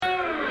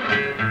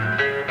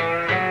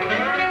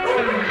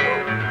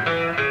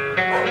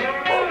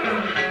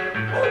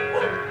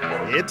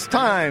It's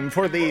time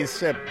for the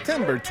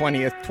September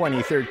 20th,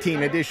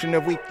 2013 edition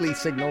of Weekly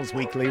Signals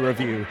Weekly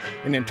Review,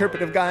 an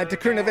interpretive guide to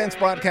current events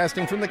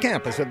broadcasting from the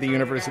campus of the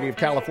University of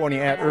California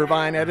at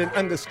Irvine at an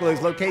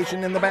undisclosed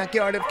location in the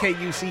backyard of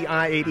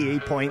KUCI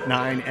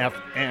 88.9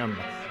 FM.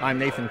 I'm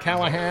Nathan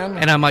Callahan.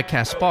 And I'm Mike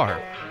Kaspar.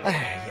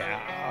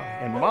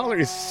 And Mahler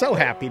is so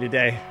happy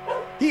today.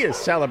 He is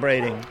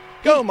celebrating.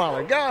 Go,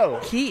 Mahler, go!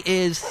 He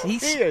is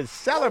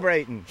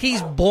celebrating.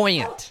 He's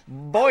buoyant.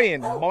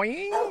 Boing,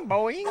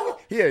 boing.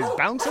 He is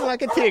bouncing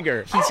like a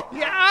tiger. He's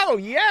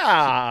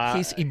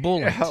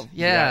ebullient.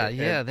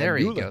 Yeah, there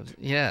he goes.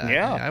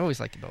 Yeah. I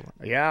always like ebullient.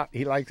 Yeah,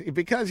 he likes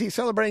because he's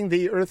celebrating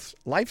the Earth's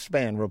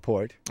lifespan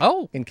report.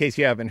 Oh. In case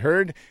you haven't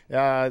heard,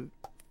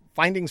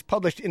 findings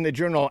published in the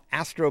journal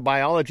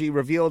Astrobiology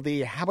revealed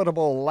the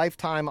habitable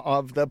lifetime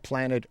of the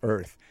planet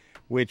Earth,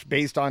 which,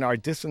 based on our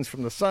distance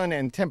from the sun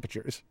and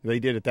temperatures, they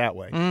did it that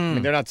way. I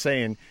mean, they're not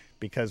saying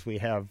because we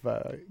have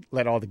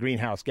let all the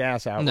greenhouse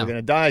gas out, we're going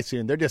to die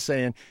soon. They're just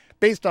saying,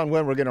 based on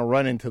when we're going to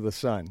run into the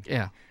sun,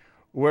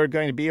 we're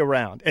going to be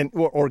around and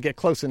or get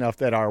close enough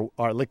that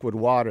our liquid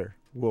water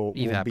will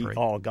be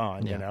all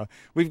gone. You know,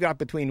 we've got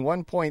between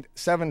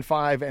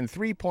 1.75 and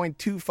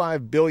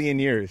 3.25 billion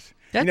years.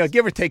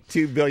 Give or take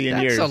 2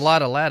 billion years. That's a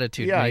lot of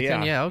latitude,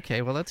 Nathan. Yeah,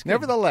 okay, well, that's good.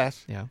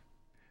 Nevertheless,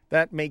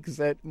 that makes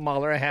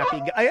Mahler a happy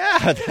guy.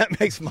 Yeah, that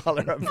makes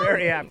Mahler a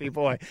very happy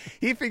boy.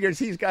 He figures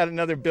he's got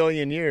another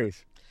billion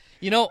years.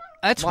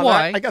 That's Mahler,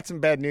 why... I got some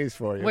bad news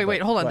for you.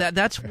 Wait, hold on.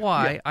 That's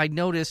why I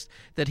noticed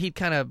that he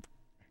kind of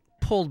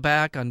pulled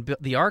back on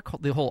the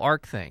whole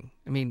ark thing.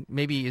 I mean,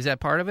 maybe is that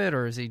part of it,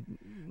 or is he...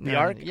 The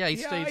ark? Yeah,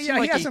 he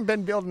hasn't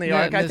been building the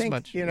ark. I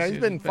think he's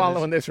been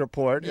following this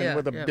report, and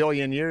with a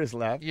billion years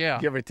left,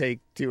 give or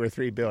take 2 or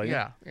 3 billion.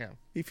 Yeah.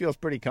 He feels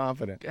pretty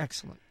confident.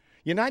 Excellent.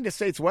 United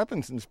States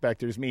weapons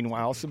inspectors,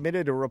 meanwhile,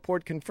 submitted a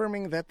report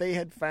confirming that they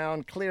had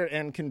found clear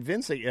and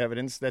convincing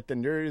evidence that the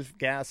nerve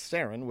gas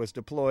sarin was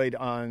deployed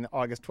on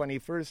August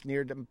 21st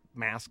near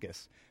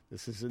Damascus.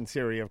 This is in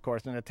Syria, of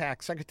course, an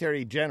attack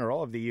Secretary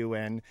General of the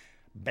UN,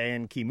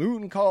 Ban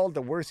Ki-moon, called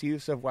the worst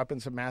use of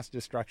weapons of mass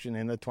destruction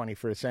in the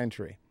 21st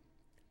century.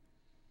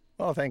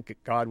 Well, thank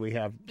God we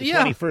have the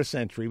 21st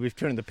century. We've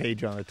turned the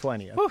page on the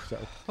 20th. So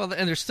well,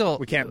 and there's still...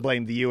 We can't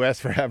blame the U.S.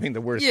 for having the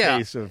worst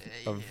case of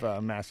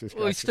mass destruction.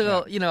 Well, we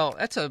still,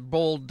 that's a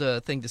bold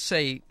thing to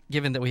say,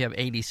 given that we have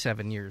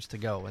 87 years to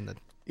go in the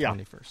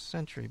 21st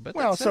century. But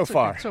so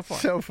far.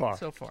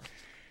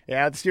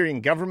 Yeah, the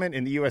Syrian government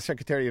and the U.S.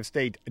 Secretary of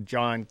State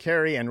John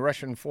Kerry and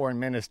Russian Foreign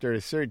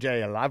Minister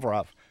Sergei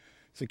Lavrov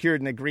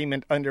secured an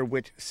agreement under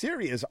which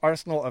Syria's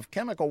arsenal of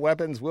chemical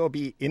weapons will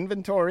be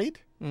inventoried.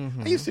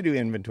 I used to do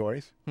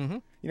inventories.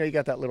 You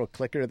got that little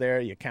clicker there.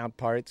 You count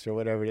parts or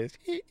whatever it is.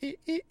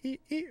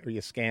 Or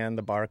you scan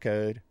the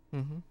barcode.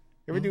 You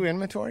ever do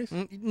inventories?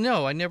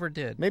 No, I never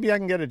did. Maybe I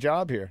can get a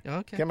job here.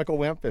 Okay. Chemical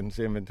weapons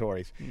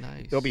inventories.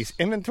 Nice. They'll be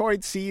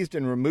inventoried, seized,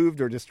 and removed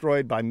or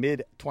destroyed by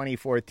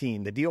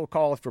mid-2014. The deal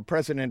calls for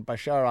President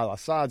Bashar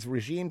al-Assad's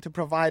regime to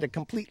provide a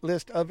complete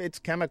list of its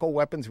chemical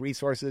weapons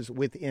resources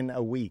within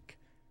a week.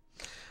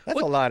 That's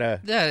a lot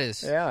of... That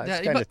is. Yeah,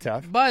 it's kind of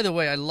tough. By the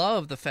way, I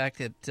love the fact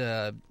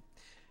that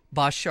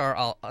Bashar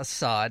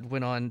al-Assad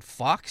went on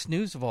Fox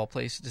News, of all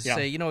places, to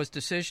say, his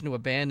decision to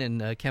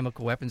abandon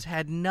chemical weapons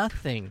had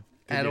nothing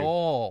at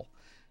all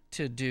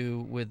to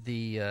do with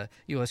the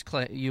U.S.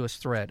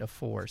 threat of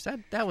force.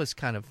 That was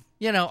kind of,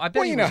 I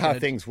bet you know how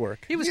things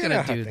work. He was going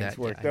to do that.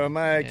 Though,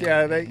 Mike.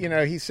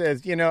 He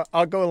says,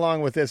 I'll go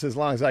along with this as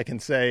long as I can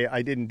say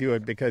I didn't do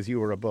it because you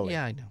were a bully.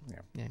 Yeah, I know.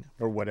 Yeah, I know.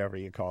 Or whatever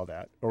you call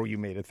that, or you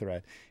made a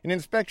threat. An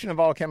inspection of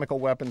all chemical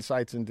weapon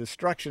sites and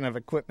destruction of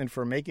equipment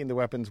for making the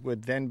weapons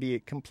would then be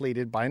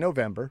completed by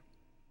November,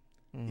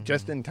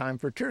 just in time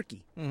for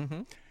Turkey.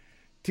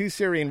 2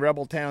 Syrian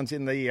rebel towns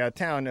in the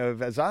town of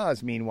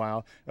Azaz,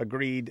 meanwhile,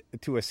 agreed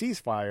to a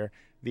ceasefire.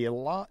 The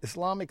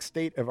Islamic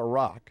State of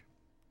Iraq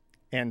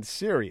and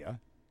Syria,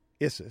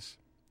 ISIS,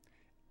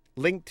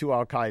 linked to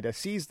al-Qaeda,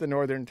 seized the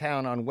northern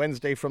town on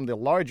Wednesday from the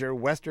larger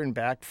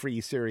Western-backed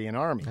Free Syrian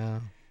Army.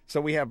 So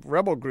we have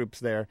rebel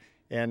groups there,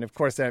 and of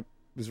course that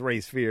has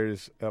raised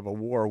fears of a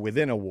war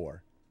within a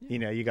war.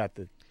 You got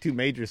the 2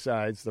 major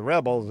sides, the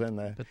rebels and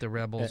the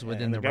rebels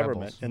within the government,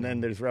 rebels. And then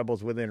there's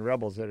rebels within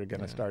rebels that are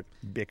going to start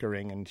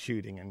bickering and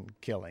shooting and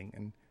killing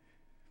and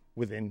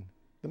within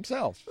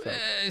themselves. So.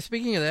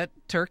 Speaking of that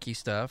Turkey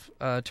stuff,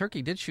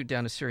 Turkey did shoot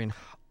down a Syrian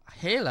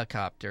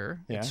helicopter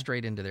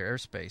straight into their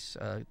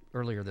airspace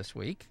earlier this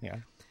week.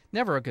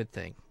 Never a good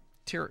thing.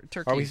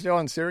 Turkey. Are we still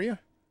on Syria?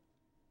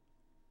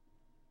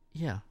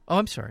 Yeah. Oh,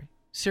 I'm sorry.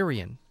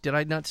 Syrian. Did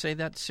I not say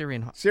that?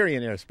 Syrian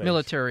airspace.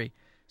 Military.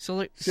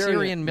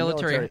 Syrian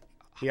military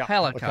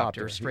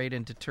helicopter straight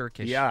into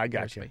Turkish. Yeah, I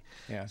got you.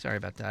 Yeah. Sorry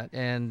about that.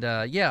 And,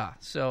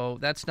 so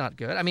that's not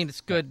good. I mean,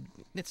 it's good.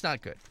 It's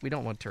not good. We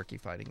don't want Turkey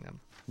fighting them.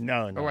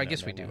 No. Or I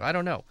guess we do. I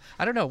don't know.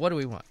 What do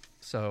we want?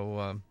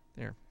 So,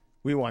 there.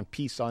 We want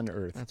peace on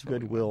earth, that's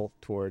goodwill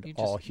toward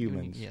all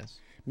humans. Yes.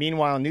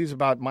 Meanwhile, news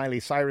about Miley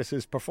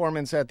Cyrus's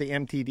performance at the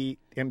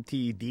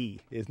MTD,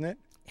 isn't it?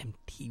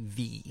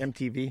 MTV.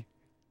 MTV?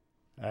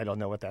 I don't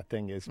know what that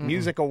thing is.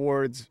 Music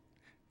awards,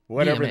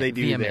 whatever they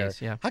do VMAs, there.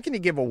 yeah. How can you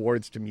give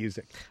awards to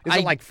music? Is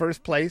it like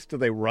first place? Do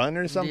they run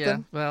or something? Yeah,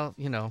 well,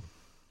 you know.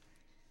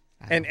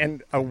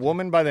 And a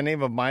woman by the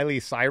name of Miley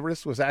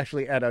Cyrus was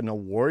actually at an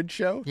award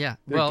show? Yeah.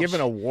 They're giving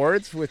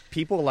awards with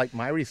people like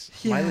Miley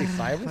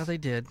Cyrus? Well, they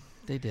did.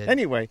 They did.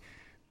 Anyway,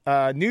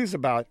 news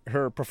about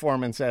her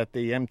performance at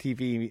the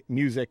MTV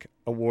Music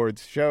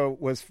Awards show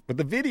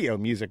the Video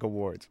Music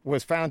Awards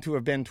was found to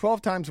have been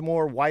 12 times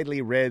more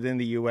widely read in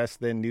the U.S.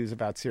 than news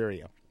about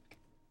Syria.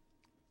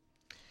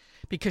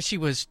 Because she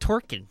was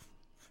twerking.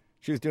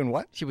 She was doing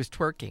what? She was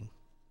twerking.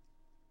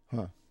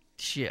 Huh.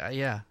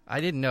 Yeah. I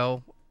didn't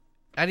know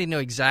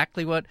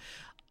exactly what.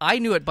 I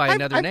knew it by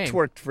another name. I've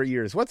twerked for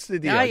years. What's the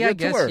deal? I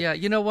guess. Twerk. Yeah.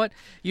 You know what?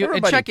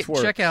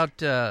 Check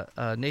out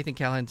Nathan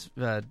Callahan's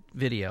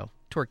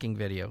twerking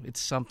video. It's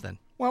something.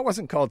 Well, it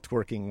wasn't called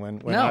twerking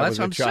when no, I that's was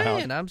what a I'm child.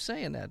 saying. I'm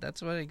saying that.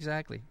 That's what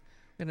exactly.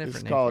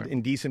 It's called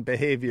indecent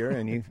behavior,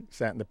 and he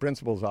sat in the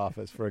principal's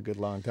office for a good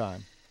long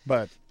time.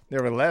 But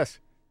nevertheless,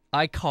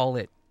 I call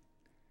it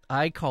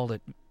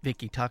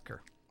Vicky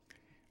Tucker.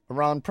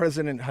 Iran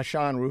President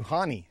Hassan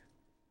Rouhani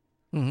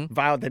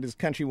vowed that his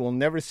country will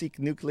never seek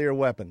nuclear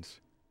weapons.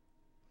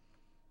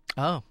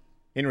 Oh.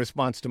 In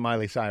response to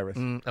Miley Cyrus.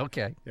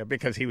 Okay. Yeah,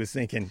 because he was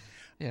thinking,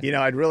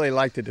 I'd really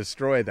like to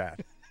destroy that.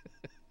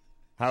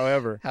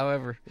 However.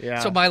 Yeah.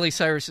 So Miley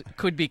Cyrus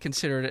could be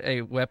considered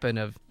a weapon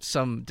of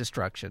some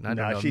destruction. I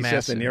don't know. She's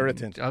just an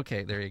irritant.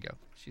 Okay, there you go.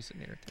 She's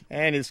an irritant.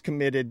 And is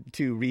committed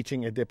to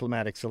reaching a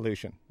diplomatic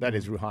solution. That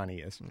is,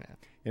 Rouhani is. Yeah.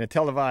 In a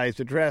televised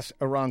address,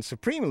 Iran's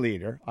supreme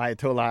leader,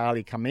 Ayatollah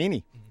Ali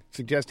Khamenei,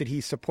 suggested he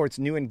supports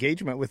new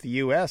engagement with the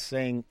U.S.,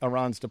 saying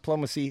Iran's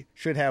diplomacy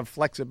should have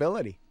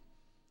flexibility.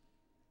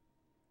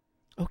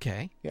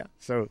 Okay. Yeah.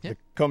 So the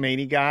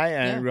Khomeini guy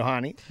and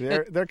Rouhani,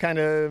 they're kind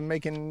of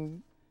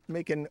making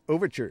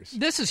overtures.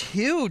 This is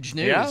huge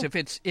news. Yeah.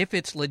 If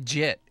it's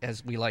legit,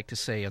 as we like to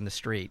say on the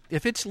street.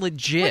 If it's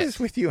legit. What is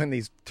with you in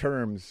these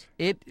terms?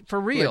 For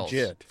reals.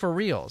 Legit. For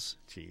reals.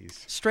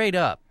 Jeez. Straight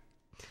up.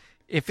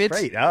 If it's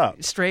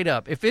straight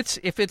up. If this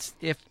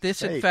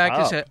straight in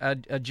fact is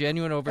a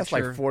genuine overture. That's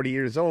like 40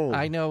 years old.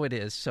 I know it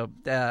is. So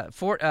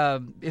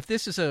if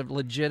this is a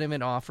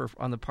legitimate offer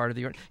on the part of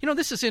the Iran,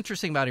 this is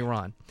interesting about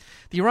Iran.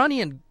 The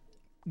Iranian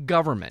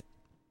government,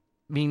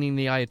 meaning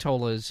the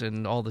Ayatollahs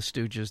and all the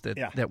stooges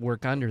that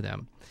work under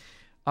them,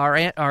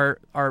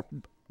 are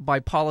by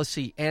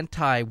policy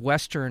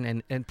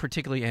anti-Western and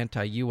particularly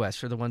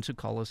anti-U.S. Are the ones who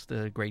call us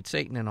the Great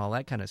Satan and all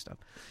that kind of stuff.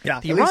 Yeah,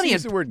 at least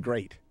use the word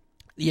great.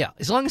 Yeah,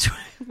 as long as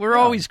we're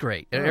always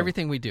great at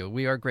everything we do.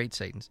 We are great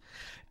Satans.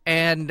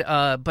 And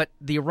but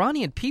the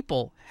Iranian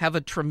people have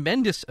a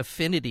tremendous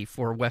affinity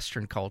for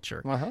Western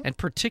culture and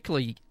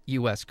particularly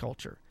U.S.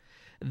 culture.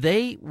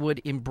 They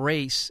would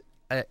embrace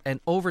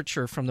an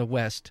overture from the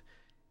West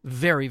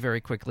very,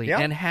 very quickly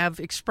and have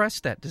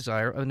expressed that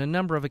desire on a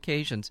number of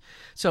occasions.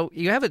 So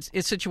you have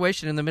a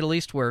situation in the Middle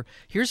East where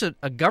here's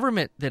a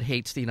government that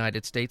hates the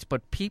United States,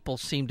 but people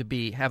seem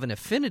to have an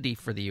affinity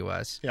for the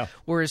U.S.,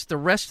 whereas the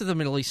rest of the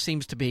Middle East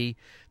seems to be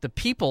the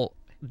people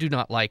do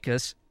not like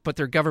us, but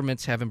their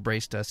governments have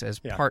embraced us as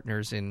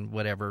partners in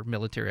whatever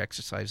military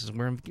exercises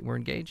we're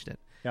engaged in.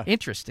 Yeah.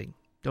 Interesting,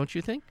 don't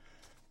you think?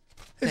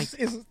 It's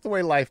the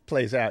way life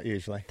plays out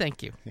usually.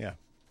 Thank you. Yeah.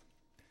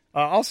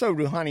 Also,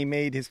 Rouhani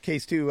made his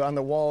case, too, on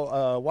the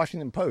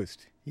Washington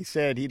Post. He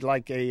said he'd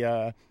like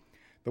the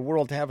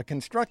world to have a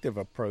constructive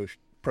approach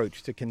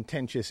to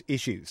contentious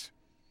issues,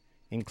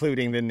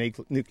 including the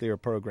nuclear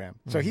program.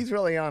 So he's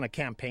really on a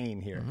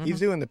campaign here. He's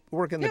doing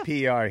work in the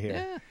PR here.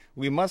 Yeah.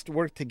 We must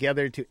work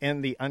together to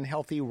end the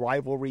unhealthy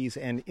rivalries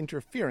and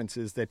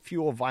interferences that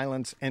fuel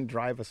violence and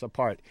drive us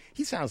apart.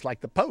 He sounds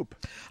like the Pope.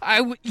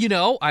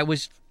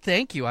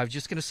 Thank you. I was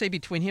just going to say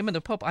between him and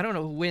the Pope, I don't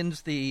know who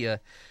wins the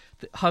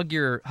Hug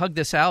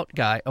This Out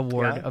guy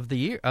award of the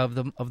year of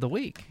the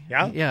week.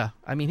 Yeah.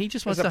 I mean, he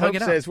just wants to hug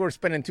it out. The Pope says we're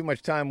spending too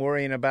much time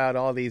worrying about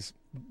all these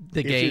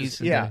gays,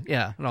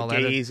 and all the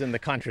that, gays and the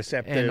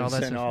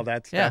contraceptives and all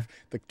that stuff.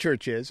 The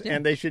churches,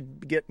 and they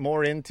should get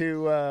more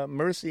into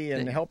mercy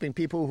and helping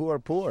people who are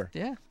poor.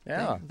 Yeah.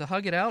 The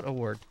Hug It Out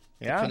award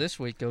for this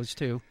week goes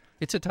to.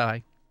 It's a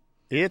tie.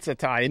 It's a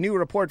tie. A new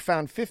report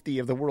found 50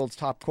 of the world's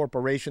top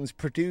corporations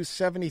produce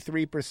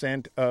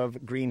 73%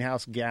 of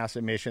greenhouse gas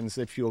emissions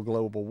that fuel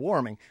global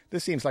warming.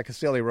 This seems like a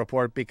silly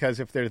report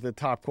because if they're the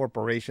top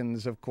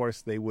corporations, of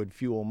course, they would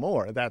fuel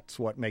more. That's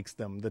what makes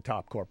them the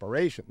top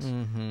corporations.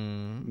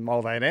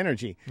 All that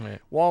energy. Right.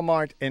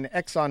 Walmart and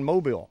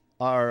ExxonMobil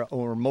or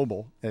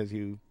Mobil, as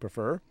you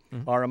prefer,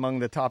 are among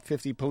the top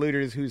 50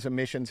 polluters whose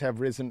emissions have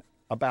risen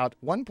about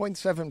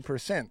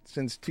 1.7%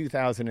 since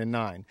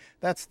 2009.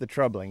 That's the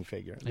troubling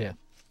figure. Yeah.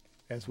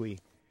 As we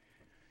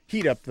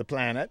heat up the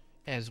planet.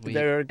 As we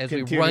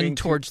run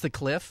towards the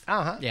cliff.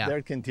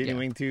 They're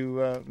continuing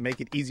to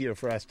make it easier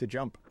for us to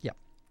jump. Yep.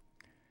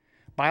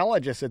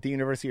 Biologists at the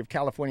University of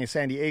California,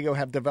 San Diego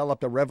have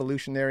developed a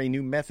revolutionary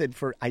new method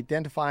for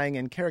identifying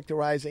and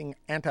characterizing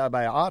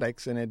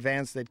antibiotics, an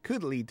advance that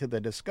could lead to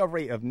the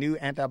discovery of new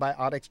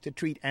antibiotics to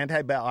treat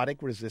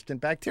antibiotic-resistant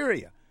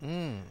bacteria.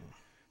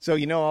 So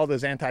you know all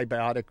those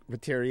antibiotic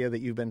bacteria that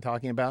you've been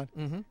talking about?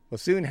 Mm-hmm. We'll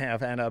soon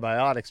have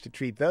antibiotics to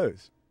treat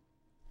those,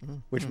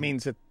 which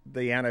means that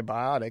the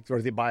antibiotics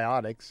or the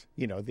biotics,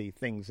 the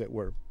things that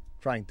we're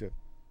trying to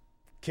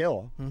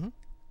kill,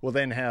 will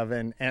then have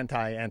an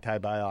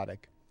antibiotic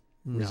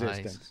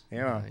resistance.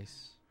 Yeah.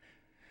 Nice.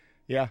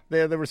 Yeah,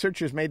 the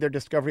researchers made their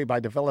discovery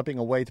by developing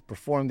a way to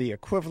perform the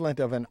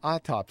equivalent of an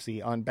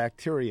autopsy on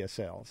bacteria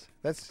cells.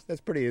 That's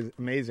pretty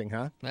amazing,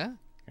 huh? Yeah.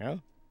 Yeah.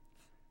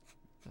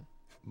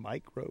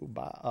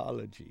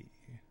 Microbiology.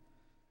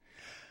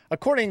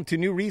 According to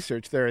new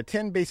research, there are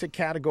 10 basic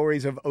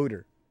categories of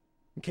odor,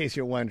 in case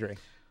you're wondering.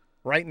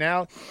 Right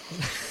now,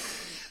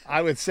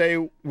 I would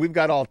say we've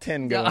got all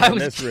 10 going in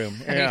this room.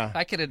 Yeah.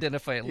 I can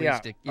identify at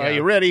least. Yeah. Are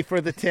you ready for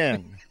the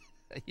 10?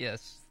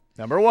 Yes.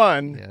 Number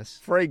 1, yes.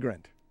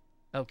 Fragrant.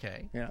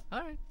 Okay. Yeah. All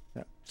right.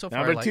 Yeah. So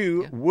far, Number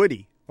 2,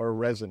 woody or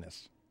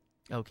resinous.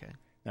 Okay.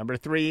 Number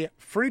 3,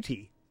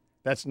 fruity.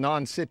 That's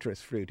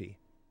non-citrus fruity.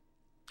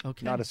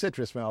 Okay. Not a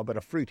citrus smell, but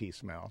a fruity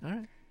smell. All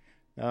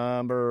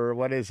right.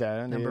 What is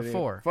that? Number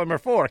 4. Number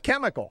 4,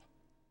 chemical.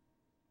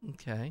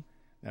 Okay.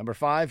 Number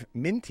 5,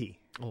 minty.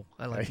 Oh,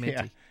 I like minty.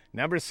 Yeah.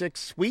 Number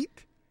 6,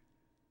 sweet.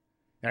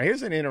 Now,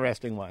 here's an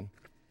interesting one.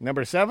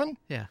 Number 7,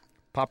 Yeah.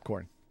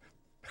 popcorn.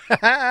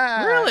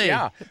 Really?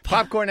 Yeah.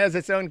 Popcorn has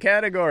its own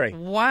category.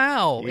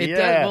 Wow. It Yeah.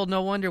 does. Well,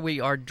 no wonder we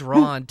are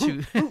drawn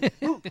to.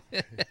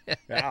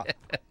 Yeah.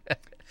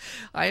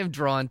 I am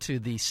drawn to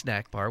the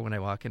snack bar when I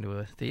walk into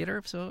a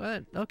theater.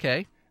 So,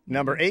 okay.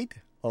 Number 8,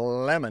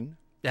 lemon.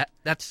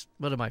 That's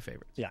one of my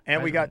favorites. Yeah,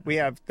 and we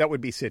have that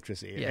would be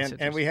citrusy. Yeah, and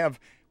citrusy.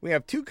 we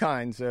have two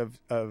kinds of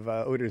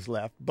odors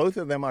left. Both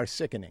of them are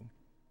sickening.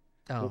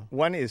 Oh.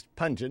 One is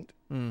pungent,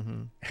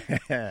 and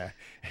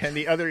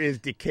the other is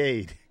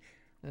decayed.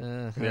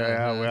 Yeah,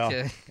 well,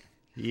 Okay.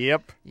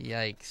 Yep.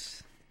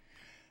 Yikes.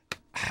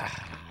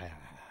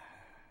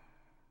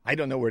 I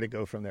don't know where to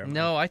go from there.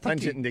 No, I think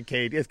pungent and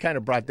decayed. It's kind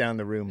of brought down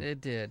the room.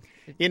 It did.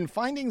 In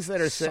findings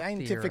that are sucked the air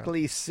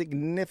scientifically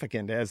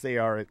significant as they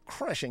are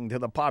crushing to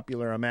the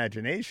popular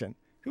imagination.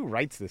 Who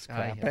writes this I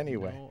crap have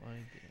anyway? no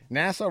idea.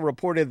 NASA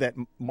reported that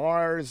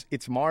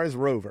it's Mars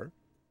rover.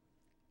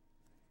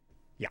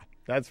 Yeah,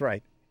 that's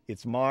right.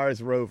 It's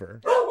Mars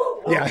rover.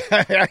 Yeah.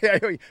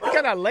 You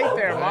got a late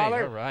there,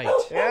 Mahler. All right.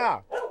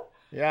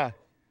 Yeah.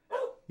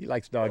 He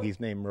likes doggies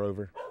named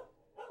Rover.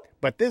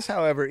 But this,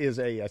 however, is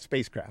a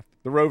spacecraft.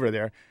 The rover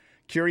there,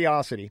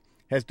 Curiosity,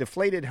 has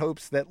deflated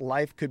hopes that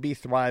life could be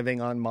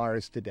thriving on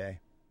Mars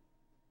today.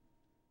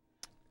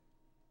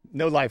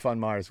 No life on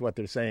Mars, what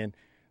they're saying.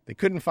 They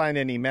couldn't find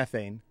any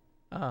methane.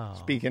 Oh.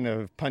 Speaking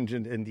of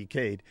pungent and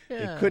decayed,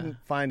 Yeah. they couldn't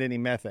find any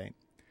methane.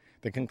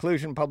 The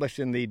conclusion published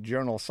in the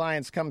journal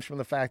Science comes from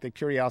the fact that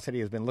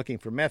Curiosity has been looking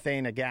for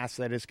methane, a gas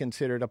that is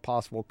considered a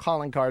possible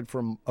calling card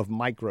of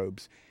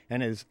microbes,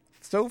 and has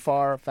so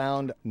far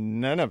found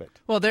none of it.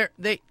 Well,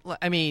 I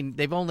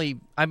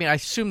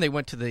assume they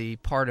went to the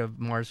part of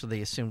Mars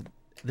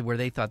where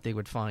they thought they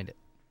would find it.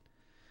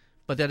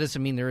 But that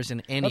doesn't mean there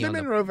isn't any. Well,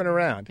 they've been roving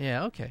around.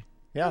 Yeah, okay.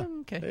 Yeah,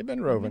 okay. They've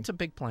been roving. It's a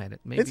big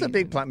planet. Maybe It's a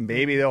big planet.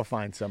 Maybe they'll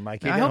find some,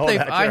 Mike.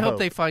 I hope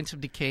they find some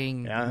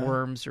decaying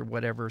worms or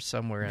whatever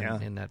somewhere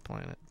in that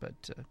planet. But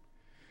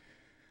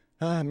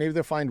maybe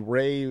they'll find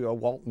Ray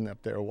Walton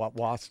up there,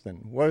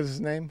 Walston. What is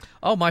his name?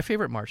 Oh, my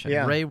favorite Martian,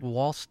 Yeah. Ray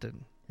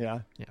Walston. Yeah.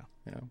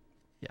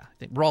 Yeah, I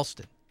think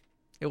Ralston.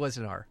 It was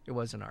an R.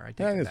 I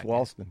think it's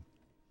Walston.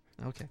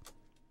 Okay.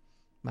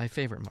 My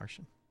favorite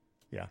Martian.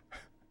 Yeah.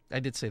 I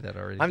did say that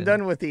already. I'm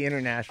done with the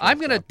international. I'm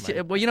going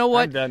to. Well, you know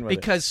what? I'm done with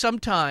because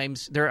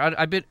sometimes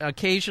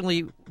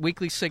occasionally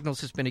Weekly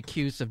Signals has been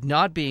accused of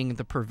not being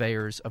the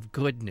purveyors of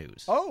good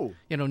news. Oh.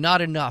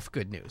 not enough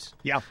good news.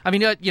 Yeah. I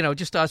mean,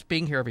 just us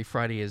being here every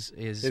Friday is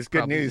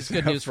good news. It's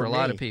good news for a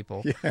lot me. of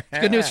people. Yeah. It's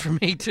good news for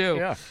me too.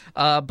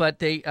 Yeah. But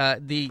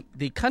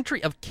the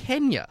country of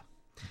Kenya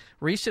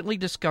recently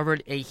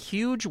discovered a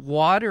huge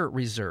water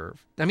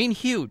reserve. I mean,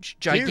 huge,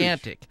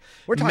 gigantic.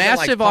 We're talking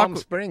massive like Palm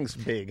Springs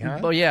big,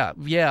 huh? Oh,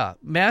 yeah.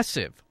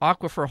 Massive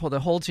aquifer that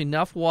holds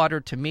enough water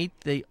to meet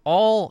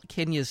all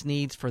Kenya's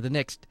needs for the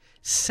next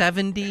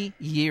 70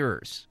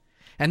 years.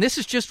 And this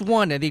is just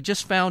one, and they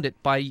just found it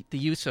by the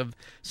use of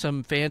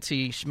some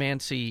fancy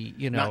schmancy,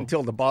 Not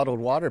until the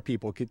bottled water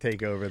people could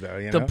take over,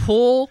 though. The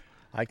pool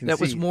I can that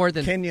see was more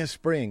than Kenya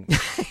Springs.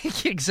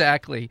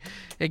 Exactly.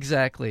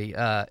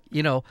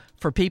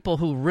 For people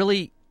who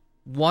really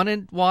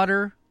wanted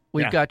water,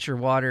 we've got your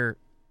water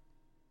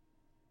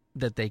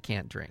that they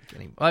can't drink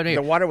anymore. I mean,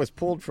 the water was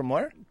pulled from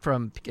where?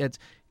 From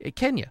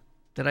Kenya.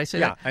 Did I say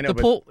that? Yeah, I know.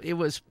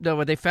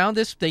 When they found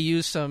this, they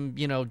used some,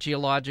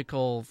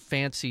 geological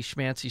fancy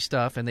schmancy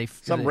stuff, and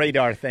some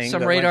radar thing.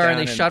 Some radar, and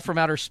they shot from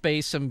outer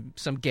space some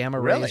gamma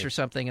rays or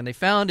something, and they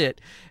found it.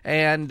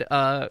 And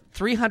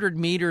 300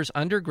 meters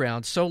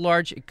underground, so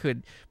large it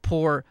could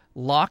pour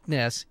Loch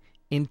Ness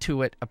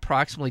into it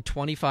approximately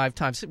 25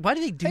 times. Why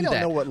do they do that? I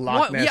don't know what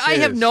Loch Ness is. I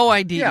have no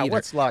idea Yeah, either.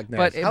 what's Loch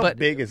Ness? How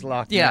big is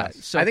Loch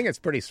Ness? So, I think it's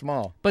pretty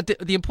small. But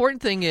the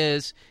important thing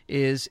is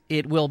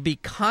it will be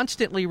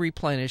constantly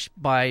replenished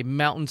by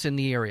mountains in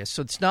the area.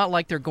 So it's not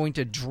like they're going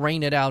to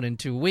drain it out in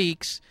 2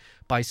 weeks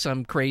by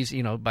some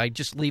crazy, by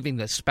just leaving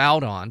the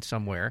spout on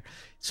somewhere.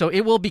 So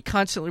it will be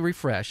constantly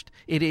refreshed.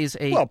 It is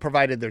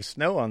provided there's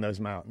snow on those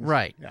mountains.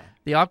 Right. Yeah.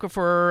 The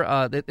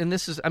aquifer, and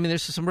this is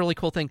some really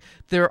cool thing.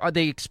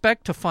 They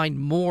expect to find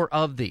more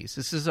of these.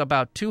 This is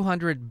about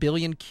 200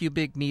 billion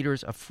cubic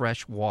meters of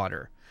fresh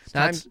water.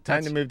 Time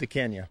to move to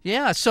Kenya.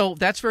 Yeah, so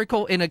that's very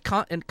cool. In a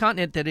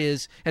continent that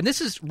is, and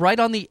this is right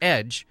on the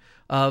edge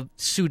of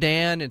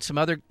Sudan and some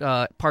other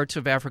parts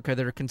of Africa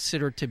that are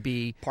considered to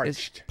be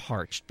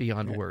parched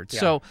beyond words. Yeah.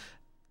 So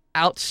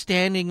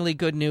outstandingly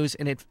good news,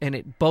 and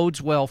it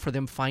bodes well for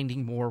them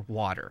finding more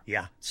water.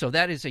 Yeah. So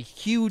that is a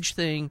huge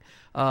thing,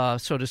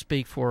 so to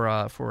speak, for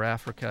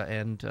Africa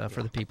and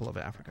for the people of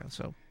Africa.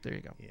 So there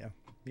you go. Yeah.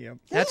 Yep.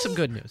 That's some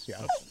good news.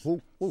 Yeah.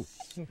 Ooh.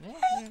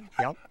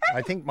 Yep.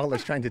 I think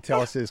Muller's trying to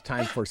tell us it's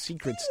time for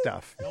secret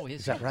stuff. Oh,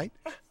 is that right?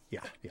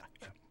 Yeah.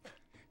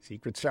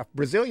 Secret stuff.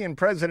 Brazilian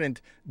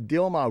President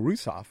Dilma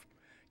Rousseff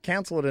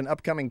canceled an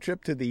upcoming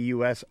trip to the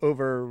U.S.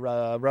 over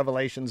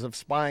revelations of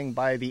spying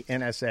by the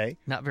NSA,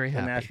 not very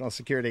happy, the National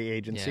Security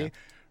Agency. Yeah.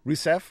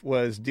 Rousseff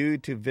was due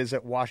to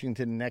visit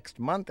Washington next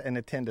month and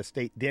attend a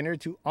state dinner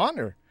to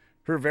honor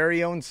her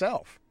very own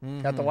self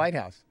at the White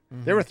House.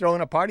 Mm-hmm. They were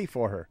throwing a party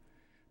for her.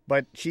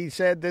 But she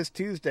said this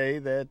Tuesday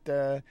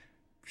that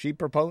she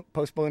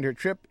postponed her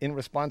trip in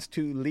response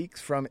to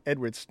leaks from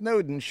Edward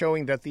Snowden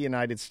showing that the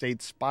United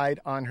States spied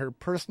on her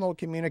personal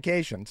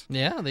communications.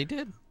 Yeah, they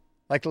did.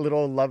 Like the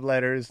little love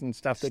letters and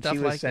stuff that she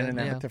was like sending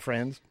out to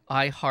friends.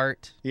 I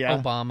heart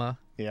Obama.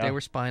 Yeah. They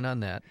were spying on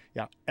that.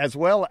 Yeah, as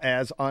well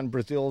as on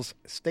Brazil's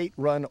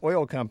state-run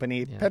oil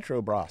company,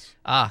 Petrobras.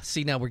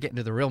 See, now we're getting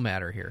to the real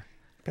matter here.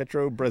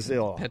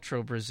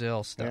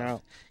 Petrobras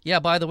stuff. Yeah,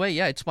 by the way,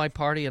 it's my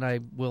party, and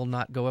I will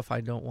not go if I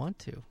don't want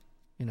to.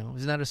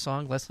 Isn't that a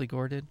song Leslie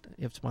Gore did?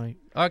 It's my...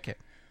 Okay.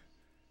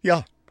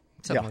 Yeah.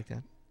 Something like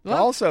that. Well,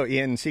 also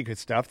in secret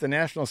stuff, the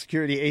National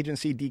Security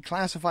Agency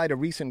declassified a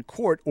recent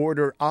court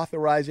order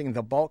authorizing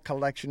the bulk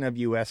collection of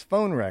U.S.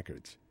 phone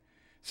records.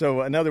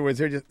 So, in other words,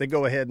 they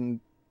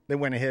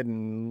went ahead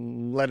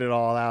and let it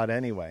all out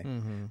anyway.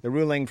 Mm-hmm. The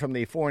ruling from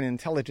the Foreign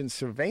Intelligence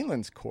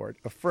Surveillance Court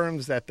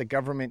affirms that the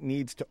government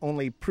needs to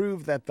only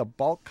prove that the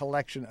bulk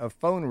collection of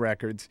phone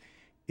records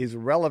is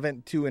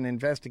relevant to an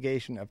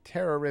investigation of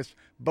terrorists,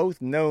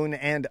 both known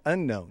and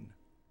unknown.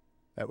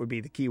 That would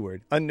be the key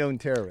word, unknown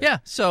terrorist. Yeah,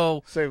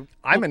 so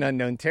I'm an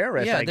unknown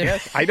terrorist, I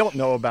guess. I don't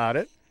know about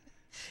it.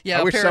 Yeah,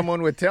 I wish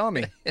someone would tell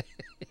me.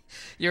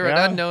 You're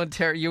an unknown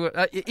terrorist.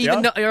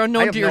 You're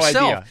unknown to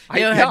yourself.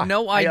 You had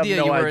no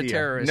idea you were a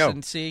terrorist. No.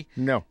 And see,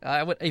 no.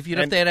 If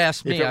they'd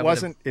asked me,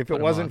 if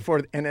it wasn't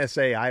for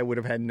NSA, I would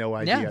have had no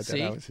idea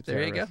that I was a terrorist.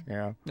 There you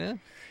go. Yeah.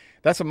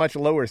 That's a much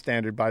lower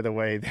standard, by the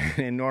way, than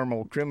in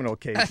normal criminal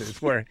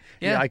cases where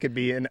I could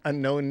be an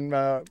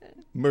unknown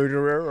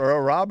murderer or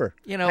a robber.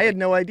 I had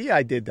no idea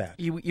I did that.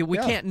 We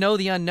can't know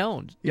the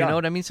unknown. You know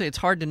what I mean? So it's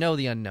hard to know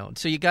the unknown.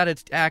 So you got to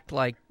act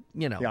like,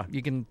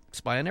 you can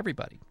spy on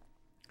everybody.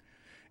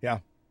 Yeah.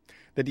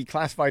 The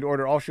declassified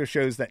order also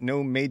shows that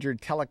no major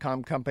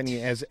telecom company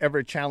has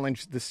ever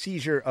challenged the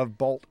seizure of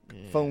bulk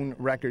phone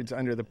records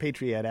under the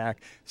Patriot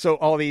Act. So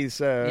all these,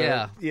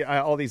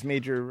 all these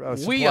major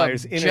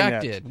suppliers, we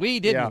objected. Internet. We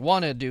didn't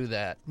want to do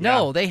that.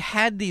 No, they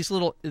had these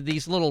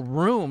little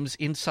rooms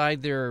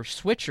inside their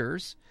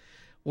switchers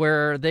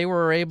where they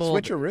were able.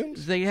 Switcher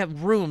rooms? They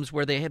have rooms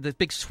where they have the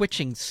big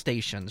switching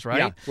stations, right?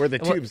 Yeah, where the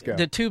tubes go.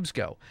 The tubes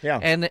go. Yeah,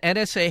 and the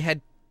NSA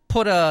had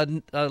put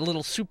a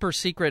little super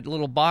secret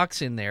little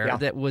box in there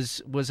that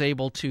was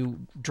able to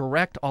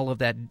direct all of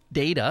that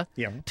data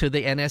to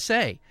the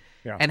NSA.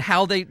 Yeah.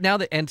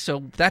 And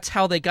so that's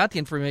how they got the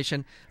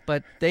information.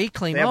 But they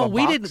claim,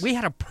 we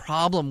had a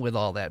problem with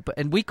all that,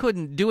 and we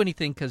couldn't do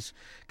anything because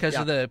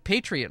of the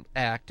Patriot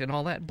Act and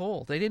all that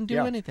bull. They didn't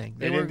do anything.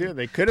 They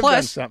could have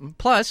done something.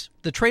 Plus,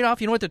 the trade-off.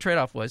 You know what the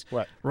trade-off was?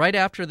 What? Right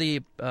after the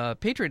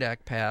Patriot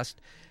Act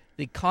passed,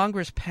 the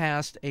Congress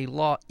passed a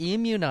law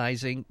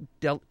immunizing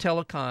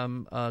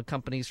telecom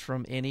companies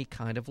from any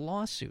kind of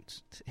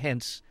lawsuits.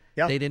 Hence,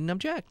 they didn't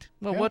object.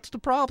 Well, what's the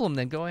problem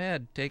then? Go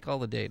ahead. Take all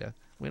the data.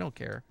 We don't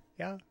care.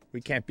 Yeah, we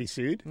can't be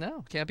sued.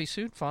 No, can't be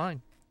sued.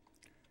 Fine.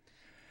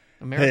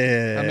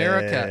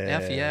 America,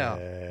 F yeah.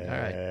 All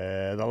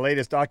right. The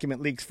latest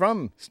document leaks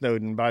from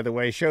Snowden, by the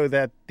way, show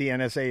that the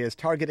NSA is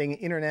targeting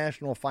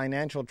international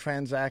financial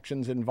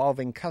transactions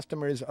involving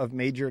customers of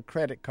major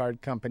credit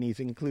card companies,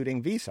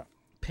 including Visa.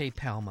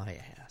 PayPal my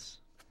ass.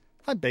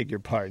 I beg your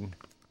pardon.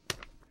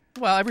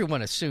 Well,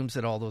 everyone assumes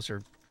that all those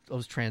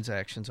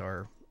transactions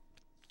are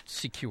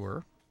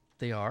secure.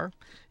 They are,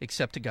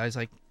 except to guys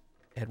like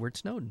Edward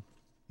Snowden.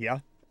 Yeah.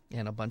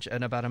 And about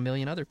 1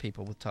 million other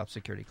people with top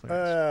security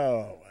clearance.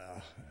 Oh,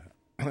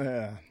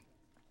 well.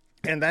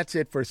 And that's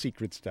it for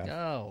secret stuff.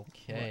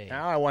 Okay.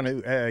 Now I want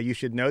to, you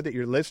should know that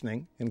you're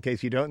listening, in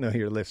case you don't know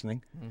you're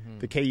listening,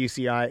 to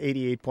KUCI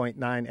 88.9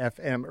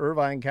 FM,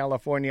 Irvine,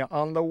 California,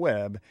 on the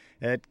web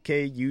at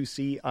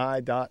kuci.org.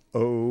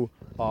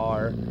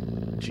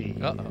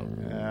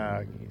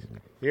 Uh-oh.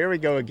 Here we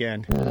go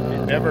again.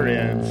 It never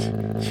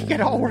ends. You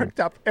get all worked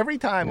up every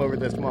time over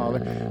this, Mahler.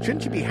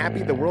 Shouldn't you be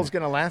happy the world's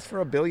going to last for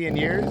 1 billion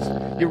years?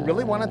 You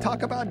really want to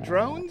talk about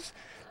drones?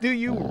 Do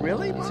you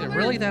really, Mahler? Is it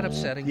really that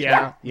upsetting?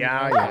 Yeah.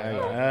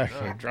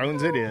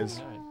 Drones it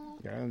is.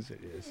 Drones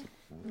it is.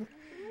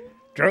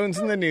 Drones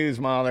in the news,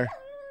 Mahler.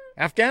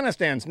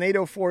 Afghanistan's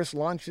NATO force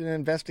launched an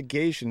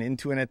investigation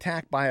into an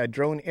attack by a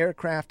drone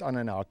aircraft on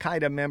an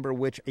al-Qaeda member,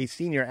 which a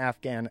senior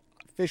Afghan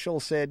official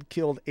said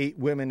killed 8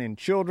 women and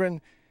children.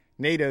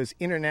 NATO's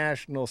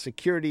International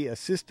Security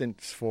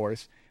Assistance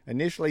Force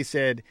initially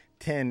said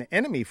 10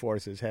 enemy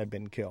forces had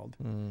been killed.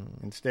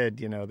 Instead,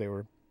 they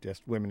were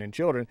just women and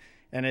children,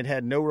 and it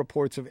had no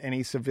reports of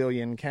any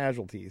civilian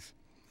casualties.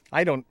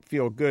 I don't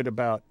feel good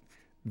about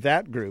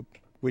that group,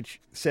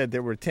 which said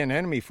there were 10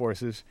 enemy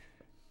forces,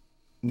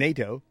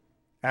 NATO,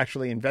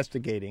 actually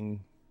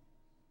investigating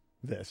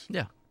this.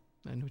 Yeah,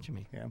 I know what you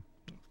mean. Yeah.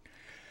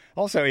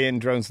 Also in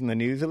drones in the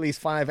news, at least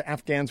 5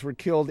 Afghans were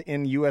killed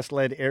in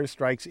U.S.-led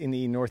airstrikes in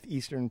the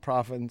northeastern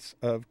province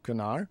of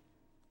Kunar.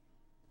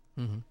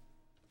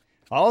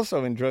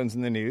 Also in drones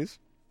in the news,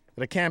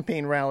 at a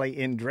campaign rally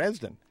in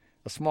Dresden,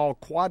 a small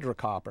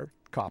quadricopter,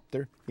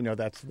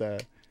 that's the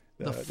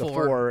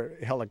 4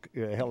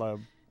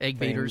 egg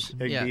beaters, up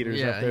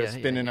there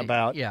spinning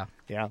about. Yeah.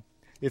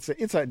 It's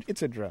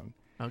a drone.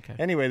 Okay.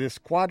 Anyway, this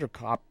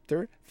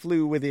quadricopter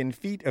flew within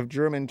feet of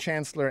German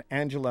Chancellor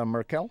Angela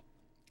Merkel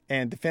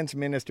and Defense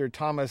Minister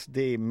Thomas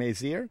de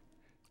Maizière,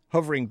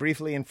 hovering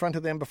briefly in front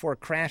of them before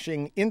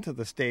crashing into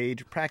the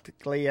stage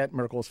practically at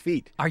Merkel's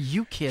feet. Are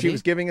you kidding? She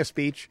was giving a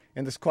speech,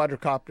 and this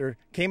quadricopter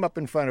came up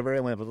in front of her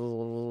and went,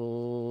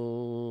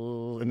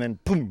 and then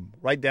boom,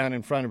 right down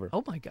in front of her.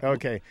 Oh, my God.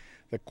 Okay.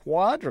 The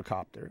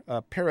quadricopter,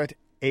 a Parrot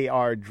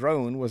AR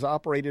drone, was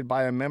operated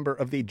by a member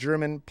of the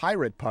German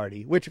Pirate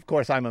Party, which, of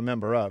course, I'm a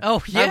member of.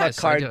 Oh, yes. I'm a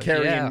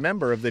card-carrying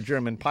member of the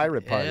German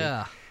Pirate Party.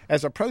 Yeah.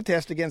 As a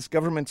protest against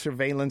government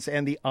surveillance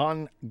and the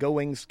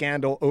ongoing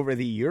scandal over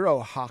the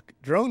Eurohawk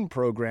drone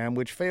program,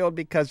 which failed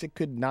because it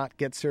could not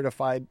get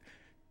certified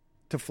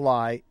to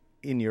fly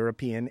in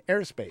European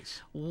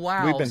airspace.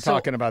 Wow. We've been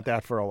talking about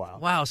that for a while.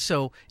 Wow,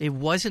 so it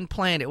wasn't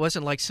planned. It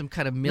wasn't like some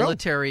kind of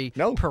military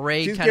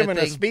parade She's kind of thing. She's giving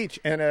a speech,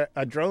 and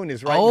a drone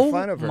is right in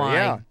front of her. Oh,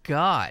 my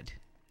God.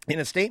 In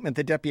a statement,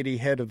 the deputy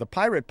head of the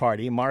Pirate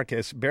Party,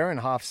 Markus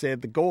Barenhoff,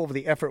 said the goal of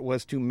the effort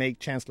was to make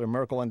Chancellor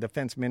Merkel and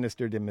Defense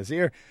Minister de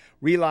Maizière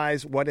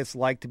realize what it's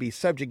like to be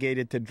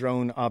subjugated to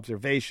drone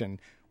observation.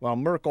 While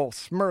Merkel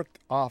smirked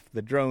off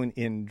the drone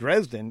in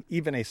Dresden,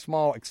 even a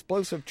small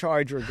explosive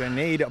charge or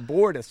grenade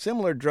aboard a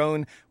similar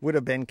drone would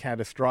have been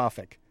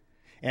catastrophic.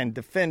 And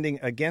defending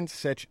against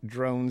such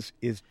drones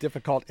is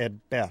difficult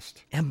at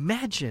best.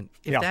 Imagine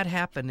if that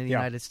happened in the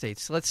United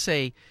States. Let's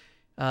say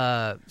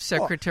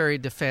Secretary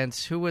of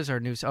Defense, who was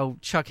our news? Oh,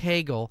 Chuck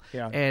Hagel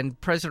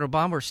and President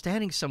Obama were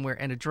standing somewhere,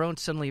 and a drone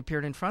suddenly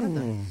appeared in front of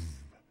them.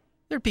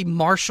 There'd be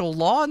martial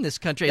law in this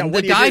country. Yeah, and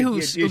the guy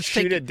you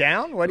shoot it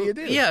down? What do you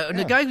do? Yeah, and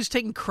the guy who's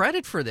taking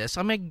credit for this,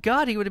 oh my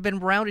God, he would have been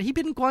rounded. He'd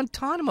been in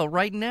Guantanamo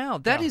right now.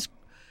 That is,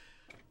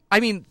 I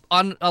mean,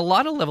 on a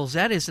lot of levels,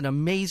 that is an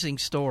amazing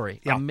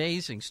story. Yeah.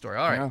 Amazing story.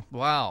 All right. Yeah.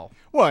 Wow.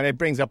 Well, and it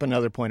brings up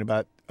another point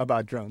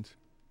about drones.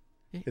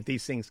 That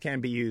these things can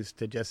be used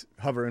to just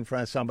hover in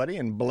front of somebody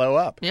and blow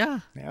up.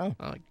 Yeah. Oh,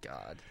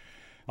 God.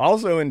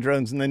 Also in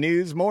drones in the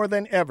news, more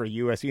than ever,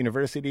 U.S.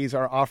 universities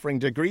are offering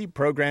degree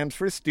programs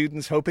for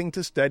students hoping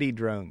to study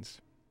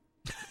drones.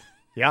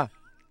 Yeah.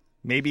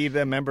 Maybe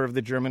the member of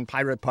the German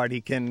Pirate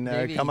Party can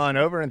come on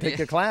over and take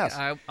a class.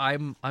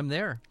 I'm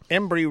there.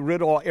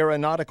 Embry-Riddle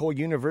Aeronautical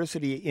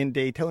University in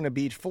Daytona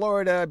Beach,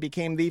 Florida,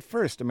 became the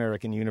first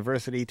American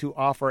university to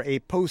offer a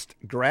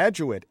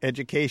postgraduate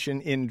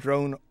education in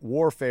drone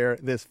warfare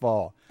this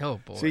fall. Oh,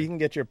 boy. So you can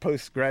get your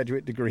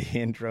postgraduate degree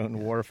in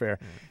drone warfare.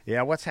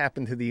 Yeah, what's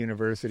happened to the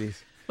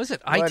universities? What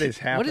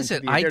is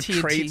it? They're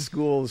trade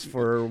schools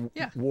for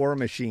war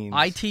machines.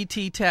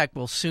 ITT Tech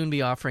will soon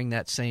be offering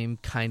that same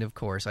kind of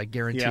course, I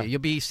guarantee you. You'll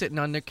be sitting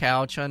on the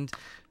couch on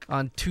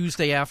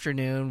Tuesday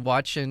afternoon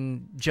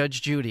watching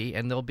Judge Judy,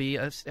 and there'll be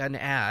an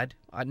ad.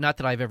 Not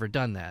that I've ever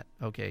done that.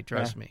 Okay,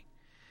 trust me.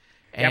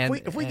 And,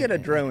 if we get a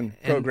drone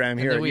program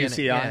here at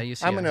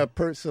UCI, I'm going to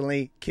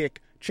personally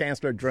kick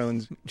Chancellor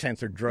Drake's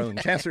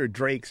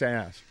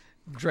ass.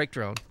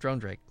 Drone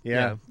Drake.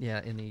 Yeah,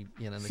 in the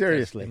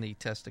seriously in the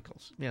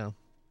testicles. Yeah.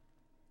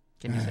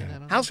 Can you say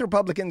that? House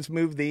Republicans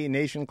moved the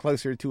nation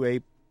closer to a.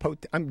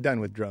 I'm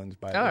done with drones,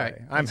 by the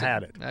way. I've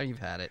had it. Now you've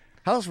had it.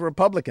 House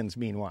Republicans,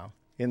 meanwhile,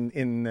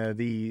 in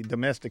the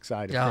domestic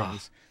side of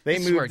things, they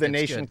moved the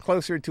nation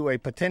closer to a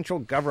potential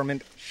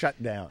government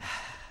shutdown.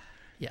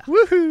 Yeah.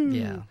 Woohoo!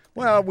 Yeah.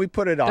 Well, we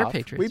put it off.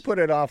 They're patriots. We put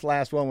it off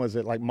last one, was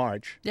it like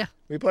March? Yeah.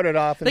 We put it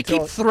off They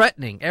keep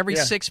threatening. Every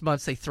 6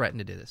 months they threaten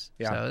to do this.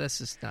 Yeah. So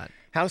this is not.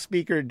 House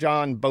Speaker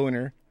John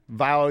Boehner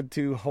vowed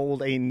to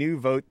hold a new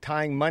vote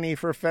tying money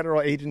for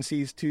federal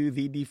agencies to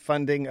the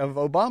defunding of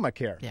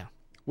Obamacare. Yeah.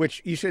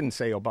 Which you shouldn't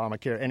say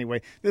Obamacare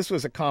anyway. This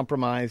was a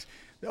compromise.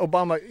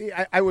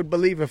 I would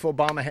believe if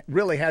Obama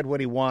really had what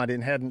he wanted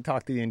and hadn't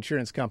talked to the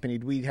insurance company,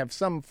 we'd have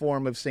some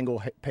form of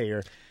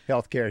single-payer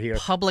health care here.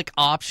 Public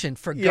option,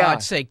 for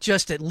God's sake.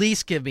 Just at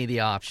least give me the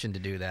option to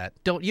do that.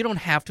 You don't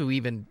have to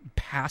even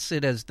pass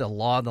it as the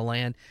law of the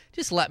land.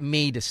 Just let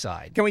me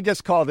decide. Can we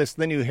just call this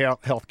the new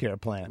health care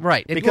plan?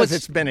 Right. Because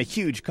it's been a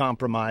huge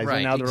compromise, right,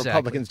 and now the exactly.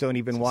 Republicans don't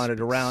even want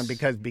it around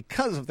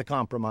because of the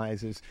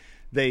compromises.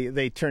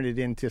 They turn it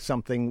into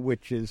something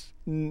which is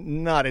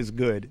not as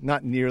good,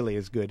 not nearly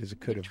as good as it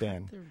could have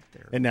been.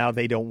 And now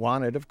they don't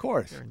want it, of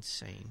course. They're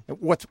insane.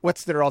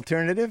 What's their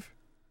alternative?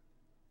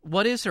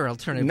 What is their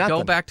alternative? Nothing.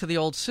 Go back to the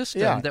old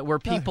system where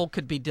people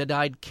could be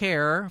denied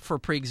care for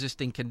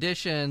pre-existing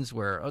conditions,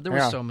 where there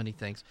were so many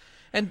things.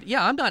 And,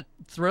 I'm not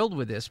thrilled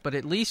with this, but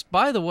at least,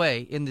 by the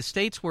way, in the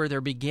states where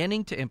they're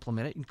beginning to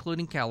implement it,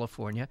 including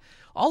California,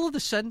 all of a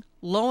sudden,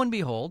 lo and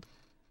behold,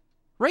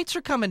 rates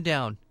are coming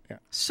down. Yeah.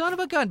 Son of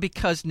a gun,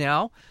 because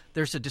now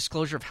there's a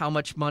disclosure of how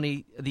much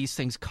money these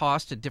things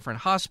cost at different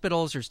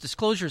hospitals. There's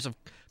disclosures of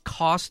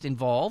cost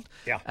involved.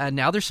 Yeah. And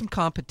now there's some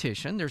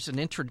competition. There's an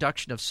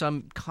introduction of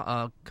some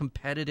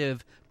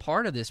competitive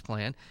part of this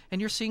plan, and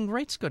you're seeing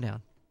rates go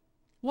down.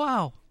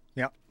 Wow.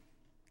 Yeah.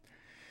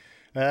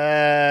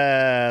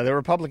 The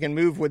Republican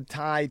move would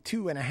tie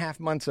 2.5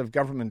 months of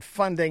government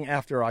funding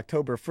after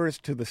October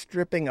 1st to the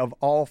stripping of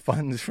all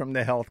funds from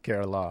the health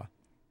care law.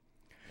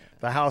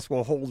 The House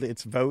will hold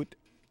its vote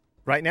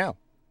right now,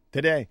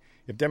 today.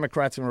 If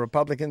Democrats and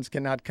Republicans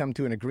cannot come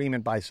to an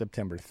agreement by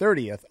September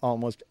 30th,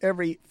 almost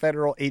every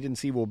federal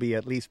agency will be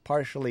at least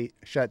partially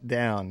shut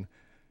down.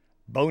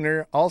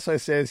 Boehner also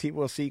says he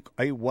will seek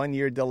a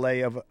 1-year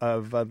delay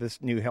of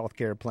this new health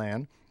care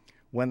plan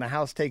when the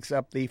House takes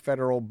up the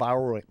federal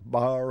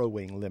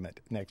borrowing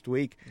limit next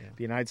week. Yeah.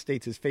 The United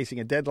States is facing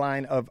a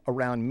deadline of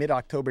around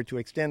mid-October to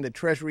extend the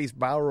Treasury's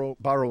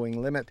borrowing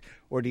limit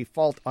or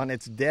default on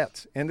its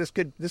debts. And this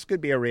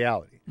could be a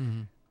reality.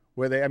 Mm-hmm.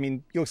 Where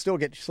you'll still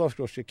get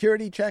Social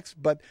Security checks,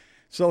 but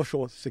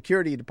Social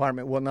Security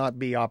Department will not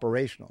be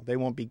operational. They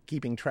won't be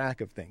keeping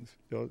track of things.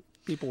 So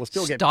people will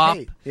still get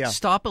paid. Yeah.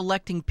 Stop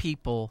electing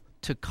people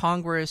to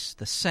Congress,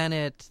 the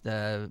Senate,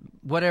 the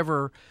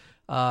whatever,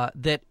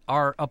 that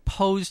are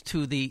opposed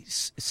to the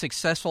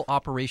successful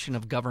operation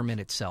of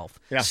government itself.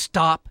 Yeah.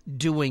 Stop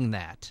doing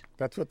that.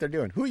 That's what they're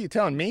doing. Who are you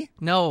telling me?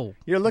 No.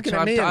 You're looking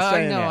at me and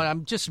saying that.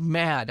 I'm just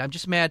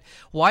mad.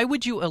 Why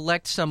would you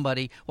elect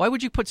somebody? Why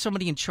would you put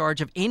somebody in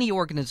charge of any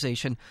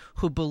organization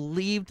who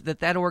believed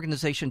that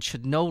organization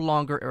should no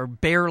longer or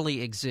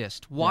barely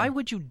exist? Why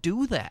would you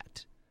do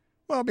that?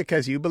 Well,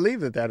 because you believe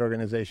that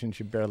organization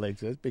should barely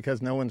exist,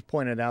 because no one's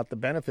pointed out the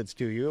benefits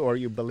to you, or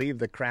you believe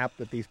the crap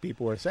that these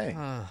people are saying.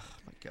 Oh,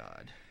 my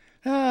God.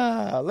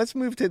 Let's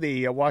move to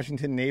the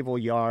Washington Naval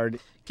Yard.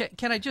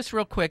 Can I just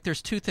real quick?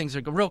 There's two things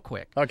that go real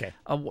quick. Okay.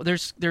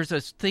 There's a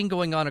thing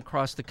going on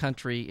across the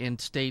country in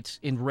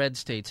red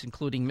states,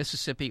 including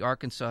Mississippi,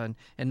 Arkansas,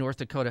 and North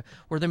Dakota,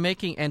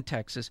 and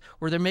Texas,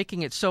 where they're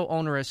making it so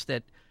onerous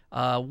that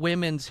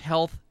women's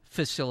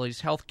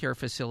healthcare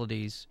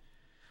facilities,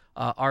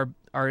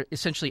 are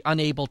essentially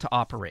unable to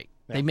operate.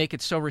 Yeah. They make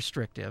it so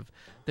restrictive.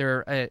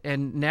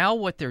 And now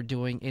what they're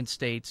doing in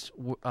states,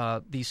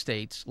 these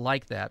states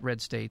like that,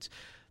 red states,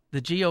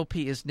 the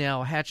GOP has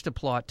now hatched a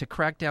plot to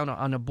crack down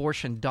on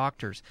abortion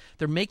doctors.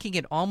 They're making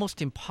it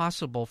almost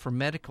impossible for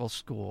medical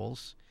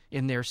schools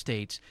in their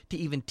states to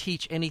even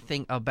teach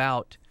anything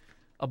about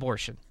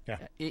abortion. Yeah.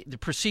 The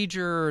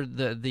procedure,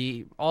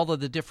 all of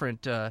the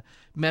different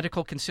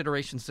medical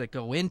considerations that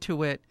go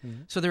into it.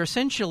 Mm-hmm. So they're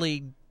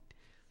essentially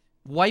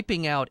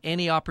wiping out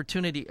any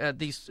opportunity.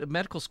 These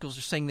medical schools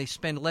are saying they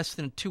spend less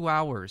than 2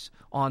 hours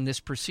on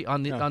this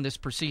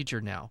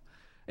procedure now,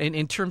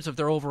 in terms of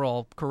their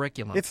overall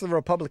curriculum. It's the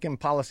Republican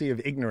policy of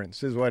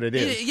ignorance, is what it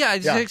is. Yeah,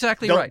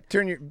 exactly. Don't right.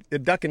 Turn your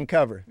duck and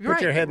cover.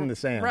 Put your head in the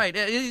sand. Right.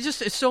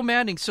 It's so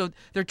maddening. So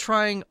they're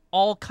trying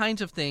all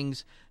kinds of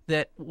things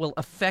that will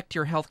affect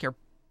your health care.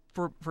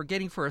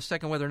 Forgetting for a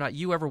second whether or not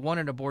you ever want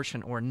an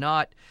abortion or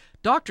not,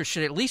 doctors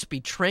should at least be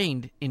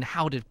trained in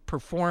how to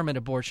perform an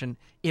abortion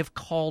if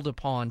called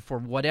upon for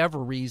whatever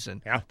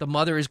reason. Yeah. The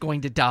mother is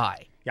going to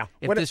die. Yeah.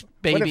 What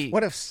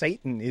if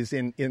Satan is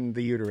in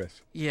the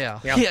uterus? Yeah.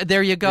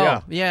 There you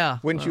go. Yeah.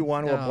 Wouldn't you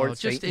want to abort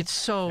Satan? It's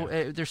so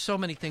there's so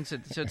many things.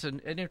 It's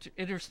an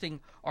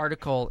interesting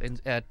article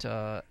at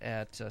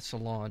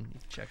Salon.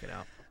 Check it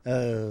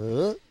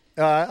out.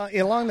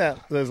 Along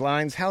those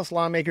lines, House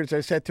lawmakers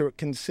are set to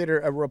consider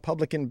a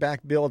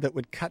Republican-backed bill that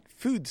would cut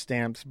food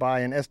stamps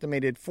by an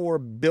estimated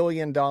 $4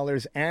 billion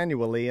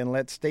annually and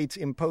let states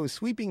impose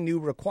sweeping new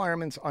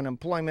requirements on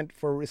employment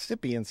for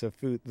recipients of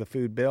the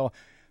food bill.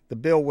 The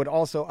bill would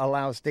also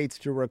allow states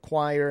to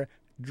require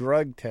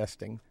drug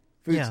testing,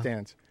 food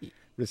stamps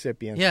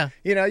recipients. Yeah.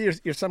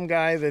 You're some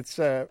guy that's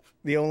you're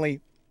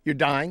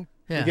dying.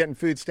 Yeah. You're getting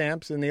food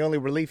stamps, and the only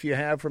relief you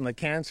have from the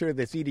cancer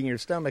that's eating your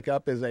stomach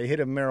up is a hit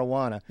of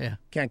marijuana. Yeah.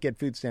 Can't get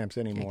food stamps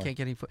anymore. Can't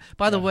get any food.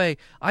 By the way,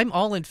 I'm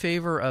all in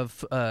favor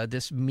of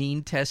this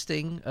mean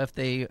testing if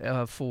they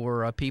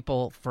for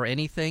people for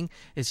anything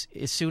as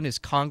soon as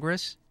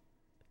Congress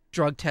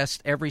drug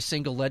test every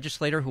single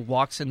legislator who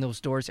walks in those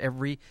doors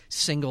every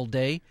single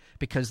day,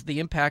 because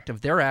the impact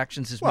of their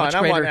actions is much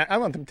greater. I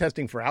want them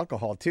testing for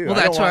alcohol too. Well,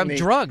 that's why I'm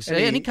drugs.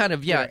 Any kind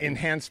of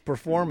enhanced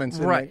performance.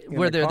 Right, in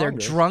whether the they're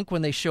Congress. drunk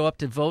when they show up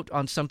to vote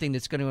on something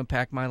that's going to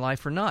impact my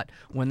life or not.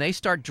 When they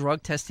start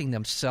drug testing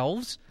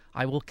themselves,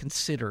 I will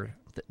consider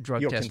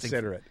drug You'll testing.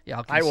 consider it.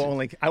 Yeah, I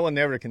will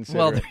never consider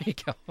well, it. there you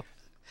go.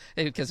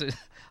 Because,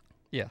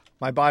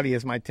 my body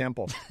is my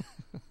temple.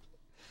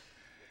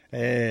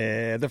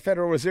 The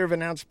Federal Reserve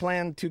announced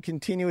plan to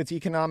continue its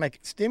economic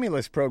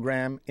stimulus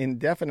program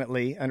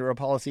indefinitely under a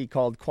policy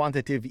called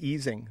quantitative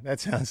easing. That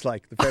sounds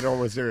like the Federal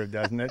Reserve,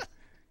 doesn't it?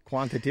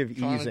 Quantitative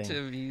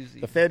easing.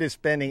 The Fed is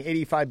spending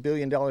 $85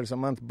 billion a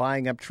month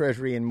buying up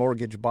Treasury and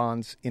mortgage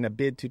bonds in a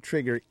bid to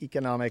trigger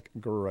economic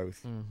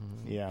growth.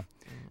 Mm-hmm. Yeah.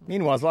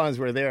 Meanwhile, as long as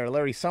we're there,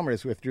 Larry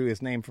Summers withdrew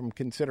his name from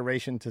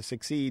consideration to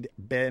succeed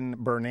Ben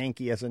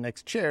Bernanke as the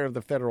next chair of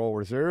the Federal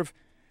Reserve.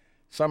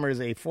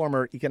 Summers, a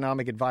former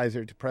economic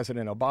advisor to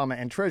President Obama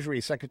and Treasury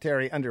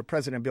Secretary under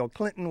President Bill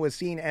Clinton, was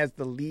seen as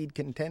the lead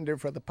contender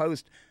for the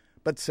post,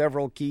 but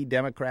several key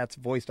Democrats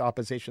voiced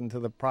opposition to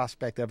the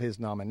prospect of his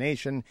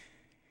nomination.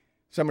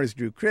 Summers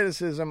drew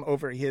criticism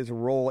over his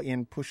role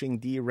in pushing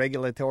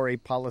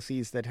deregulatory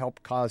policies that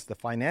helped cause the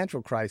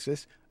financial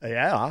crisis.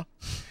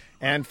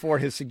 And for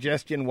his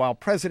suggestion, while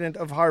president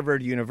of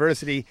Harvard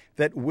University,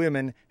 that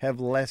women have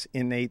less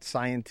innate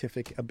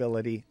scientific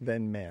ability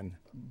than men.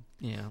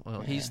 Yeah, well,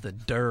 he's the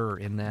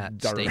in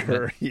that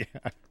statement. Yeah.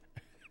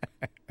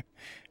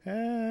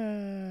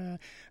 And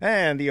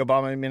the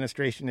Obama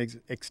administration is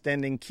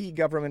extending key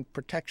government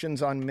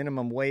protections on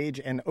minimum wage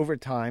and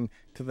overtime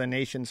to the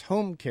nation's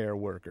home care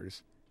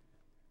workers.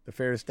 The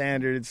Fair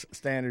Standards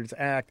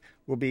Act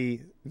will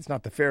be, it's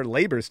not the Fair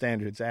Labor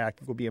Standards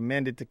Act, will be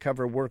amended to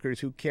cover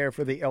workers who care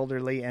for the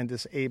elderly and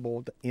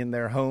disabled in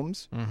their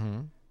homes. Mm-hmm.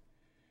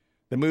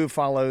 The move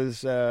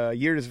follows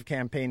years of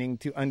campaigning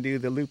to undo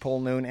the loophole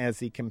known as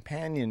the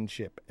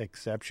companionship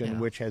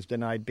exception, which has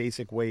denied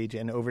basic wage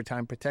and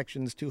overtime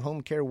protections to home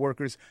care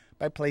workers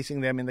by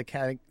placing them in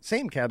the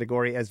same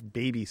category as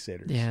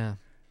babysitters. Yeah.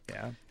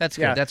 That's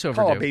good. Yeah. That's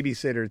overdue. Call a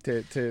babysitter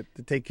to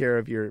take care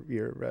of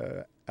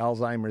your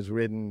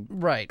Alzheimer's-ridden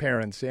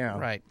parents. Yeah.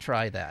 Right.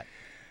 Try that.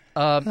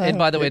 And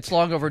by the way, it's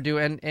long overdue,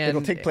 and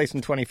it'll take place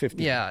in 2015.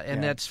 Yeah,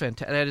 and that's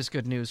fantastic. That is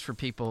good news for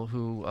people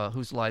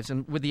whose lives,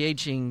 and with the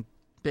aging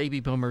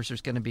baby boomers,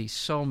 there's going to be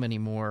so many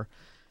more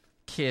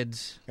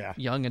kids,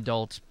 young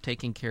adults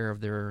taking care of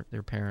their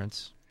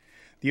parents.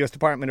 The U.S.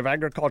 Department of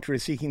Agriculture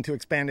is seeking to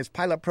expand its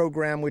pilot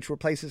program, which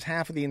replaces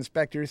half of the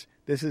inspectors.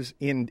 This is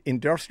in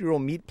industrial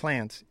meat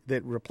plants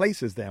that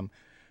replaces them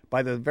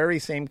by the very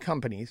same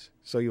companies.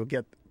 So you'll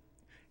get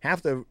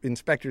half the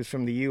inspectors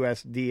from the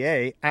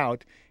USDA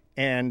out,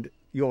 and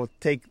you'll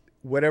take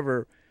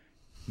whatever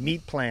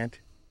meat plant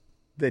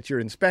that you're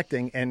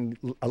inspecting and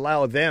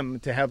allow them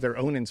to have their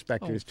own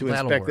inspectors to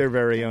inspect their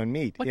very own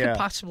meat. What could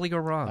possibly go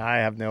wrong? I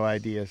have no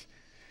ideas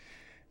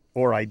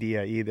or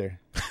idea either.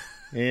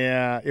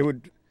 Yeah, it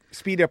would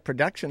speed up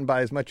production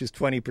by as much as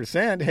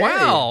 20%. Hey,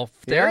 wow,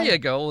 there you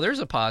go. There's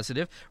a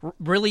positive.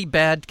 Really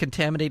bad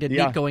contaminated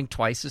meat going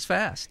twice as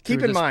fast.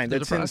 Keep in mind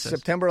that since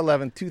September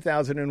 11th,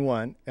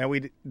 2001, and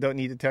we don't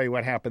need to tell you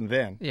what happened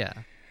then. Yeah.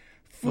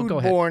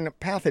 Foodborne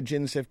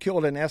pathogens have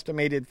killed an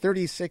estimated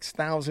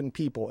 36,000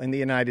 people in the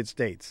United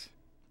States.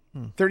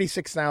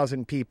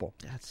 36,000 people.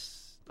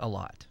 That's a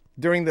lot.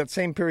 During that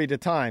same period of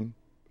time,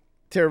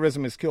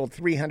 terrorism has killed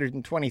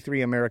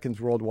 323 Americans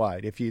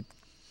worldwide. If you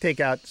take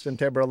out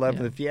September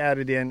 11th, if you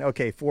added in,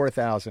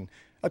 4,000,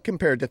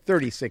 compared to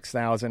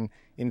 36,000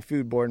 in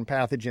foodborne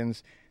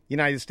pathogens. The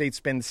United States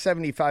spends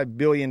 $75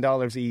 billion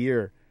a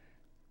year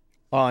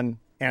on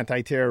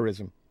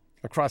anti-terrorism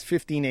across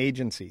 15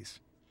 agencies,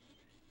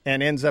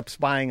 and ends up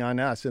spying on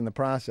us in the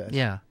process.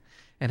 Yeah.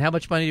 And how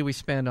much money do we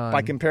spend on?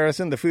 By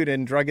comparison, the Food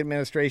and Drug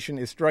Administration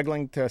is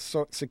struggling to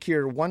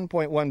secure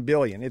 $1.1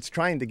 billion. It's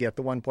trying to get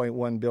the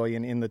 $1.1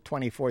 billion in the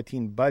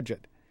 2014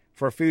 budget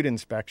for food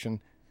inspection.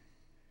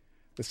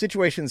 The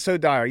situation's so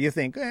dire, you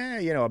think,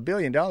 $1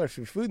 billion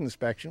for food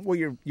inspection. Well,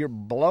 you're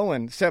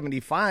blowing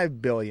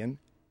 $75 billion,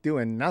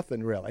 doing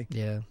nothing really.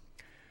 Yeah.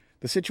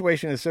 The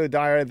situation is so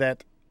dire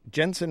that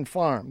Jensen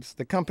Farms,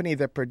 the company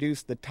that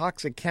produced the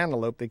toxic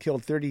cantaloupe that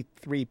killed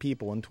 33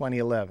 people in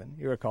 2011.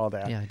 You recall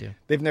that? Yeah, I do.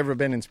 They've never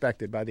been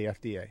inspected by the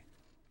FDA.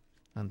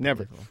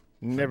 Never.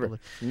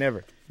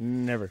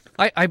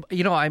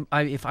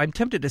 If I'm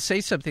tempted to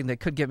say something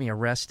that could get me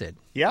arrested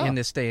in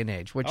this day and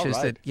age, which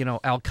is that,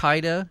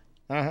 Al-Qaeda,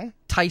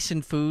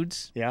 Tyson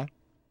Foods,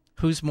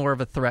 who's more of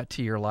a threat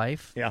to your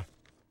life? Yeah.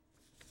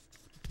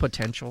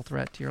 Potential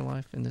threat to your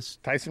life in this?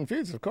 Tyson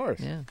Foods, of course.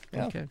 Yeah.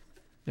 Okay.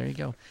 There you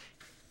go.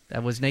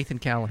 That was Nathan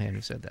Callahan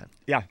who said that.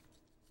 Yeah.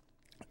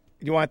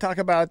 You want to talk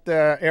about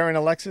Aaron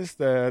Alexis,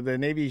 the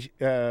Navy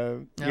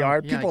yard? Yeah.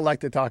 People like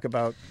to talk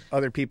about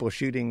other people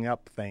shooting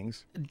up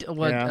things.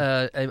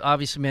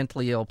 Obviously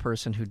mentally ill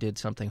person who did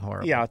something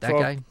horrible. Yeah, that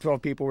guy.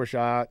 12 people were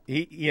shot.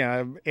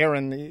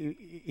 Aaron,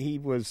 he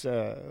was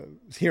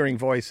hearing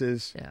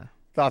voices. Yeah.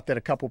 Thought that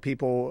a couple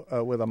people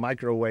with a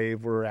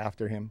microwave were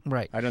after him.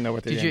 Right. I don't know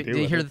what they did. Do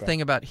you hear it, the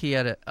thing about he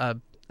had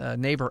a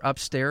neighbor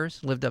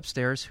lived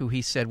upstairs, who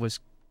he said was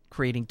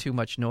creating too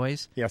much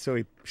noise? Yeah, so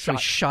he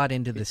shot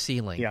into the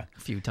ceiling a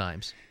few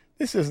times.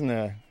 This isn't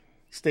a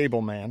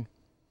stable man.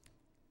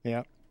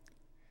 Yeah.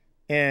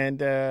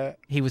 And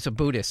he was a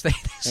Buddhist.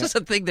 This is a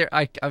thing there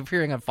I'm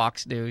hearing on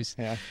Fox News.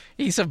 Yeah.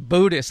 He's a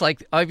Buddhist.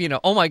 Like,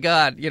 oh my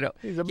God,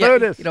 He's a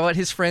Buddhist. You know what?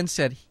 His friend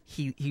said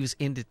he was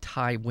into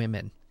Thai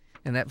women.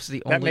 And that was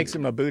the only. That makes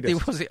him a Buddhist.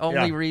 It was the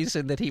only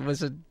reason that he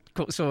was a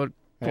quote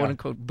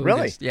unquote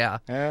Buddhist. Really? Yeah.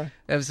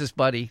 That was his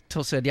buddy.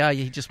 Till said,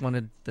 he just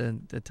wanted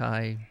the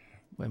Thai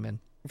women.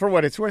 For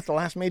what it's worth, the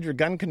last major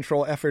gun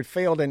control effort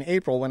failed in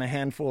April when a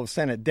handful of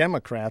Senate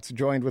Democrats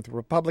joined with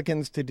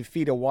Republicans to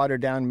defeat a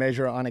watered-down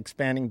measure on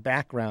expanding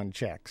background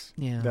checks.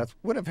 Yeah. That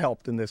would have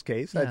helped in this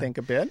case, I think,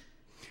 a bit.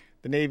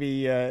 The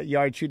Navy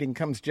Yard shooting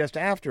comes just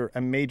after a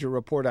major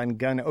report on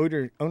gun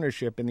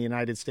ownership in the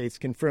United States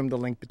confirmed the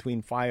link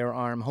between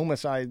firearm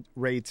homicide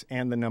rates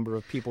and the number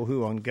of people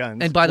who own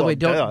guns. And by the way,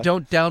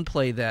 don't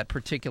downplay that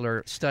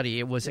particular study.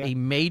 It was a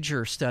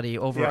major study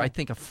over, I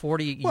think, a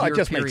 40-year period. Well, it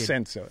just makes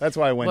sense, so that's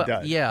why I went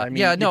does. Yeah, I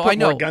mean, I know.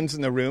 More guns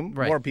in the room,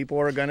 more people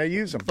are going to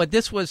use them. But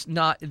this was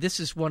not. This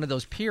is one of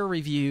those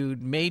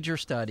peer-reviewed major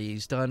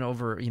studies done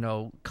over,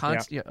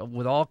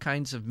 with all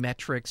kinds of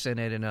metrics in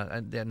it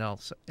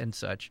and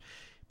such.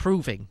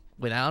 Proving,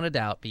 without a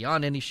doubt,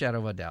 beyond any shadow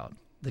of a doubt,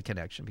 the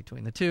connection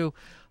between the two.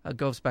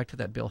 Goes back to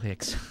that Bill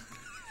Hicks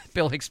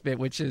bit,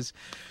 which is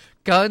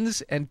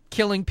guns and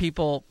killing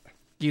people.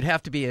 You'd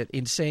have to be an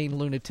insane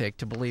lunatic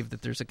to believe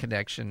that there's a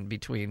connection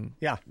between.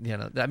 Yeah.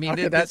 I mean, how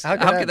could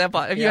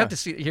that? You have to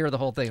hear the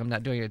whole thing. I'm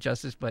not doing it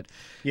justice, but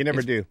you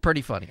never do.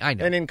 Pretty funny. I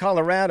know. And in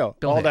Colorado,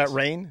 Bill all Hicks. that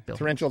rain,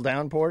 torrential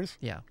downpours.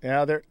 Yeah.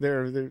 Yeah,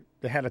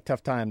 they had a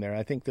tough time there.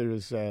 I think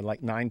there's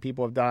like 9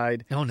 people have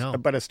died. Oh no!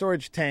 But a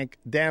storage tank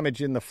damaged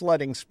in the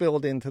flooding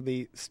spilled into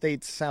the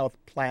state's South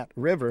Platte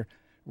River.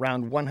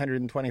 Around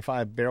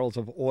 125 barrels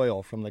of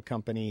oil from the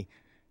company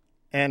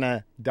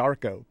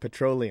Anadarko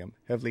Petroleum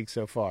have leaked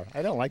so far.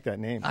 I don't like that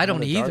name. I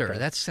don't either. Anadarko.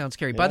 That sounds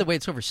scary. Yeah. By the way,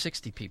 it's over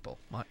 60 people.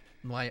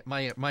 My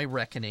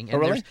reckoning.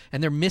 And really?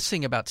 And they're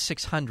missing about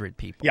 600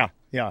 people.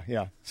 Yeah.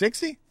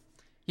 60?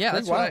 Yeah,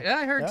 that's what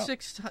I heard.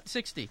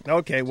 60.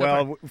 Okay,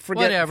 well,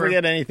 forget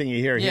anything you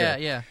hear here.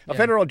 Yeah. A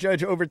federal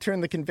judge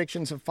overturned the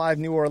convictions of 5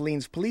 New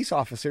Orleans police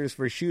officers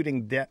for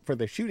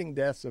the shooting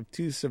deaths of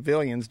 2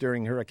 civilians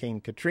during Hurricane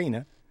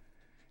Katrina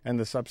and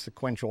the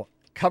subsequent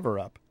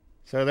cover-up.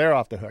 So they're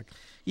off the hook.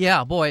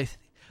 Yeah, boy.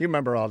 You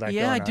remember all that?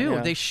 Yeah, I do.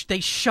 Yeah. They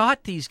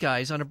shot these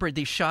guys on a bridge.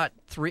 They shot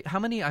 3. How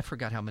many? I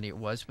forgot how many it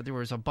was, but there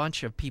was a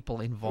bunch of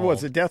people involved. It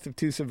was the death of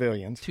 2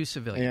 civilians. 2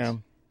 civilians. Yeah.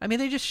 I mean,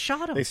 they just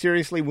shot them. They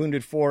seriously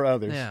wounded 4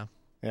 others.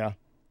 Yeah.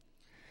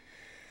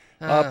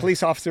 A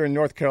police officer in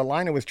North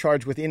Carolina was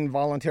charged with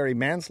involuntary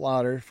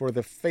manslaughter for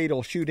the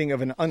fatal shooting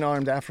of an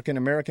unarmed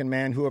African-American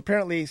man who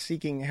apparently was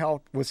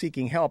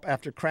seeking help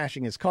after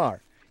crashing his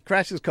car.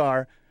 Crashed his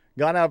car.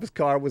 Got out of his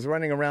car, was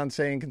running around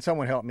saying, "Can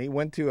someone help me?"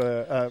 Went to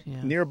a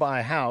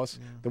nearby house.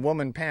 Yeah. The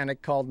woman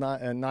panicked, called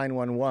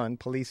 911.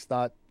 Police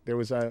thought there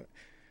was a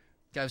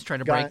guy was trying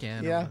to break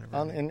in. Yeah,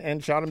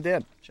 and shot him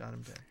dead. Shot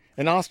him dead.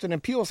 An Austin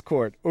appeals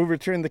court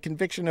overturned the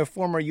conviction of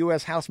former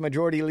U.S. House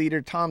Majority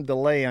Leader Tom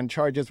DeLay on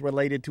charges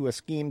related to a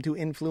scheme to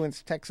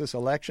influence Texas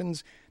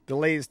elections.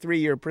 DeLay's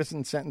 3-year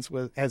prison sentence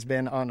has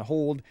been on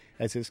hold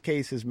as his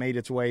case has made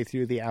its way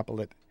through the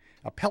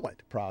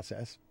appellate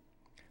process.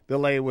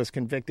 DeLay was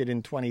convicted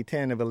in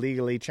 2010 of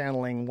illegally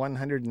channeling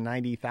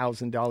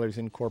 $190,000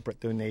 in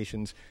corporate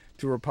donations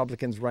to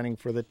Republicans running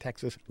for the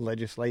Texas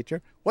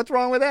legislature. What's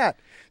wrong with that?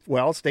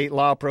 Well, state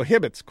law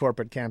prohibits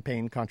corporate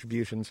campaign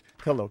contributions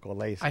to local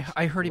races.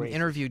 I heard him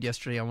interviewed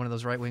yesterday on one of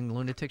those right-wing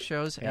lunatic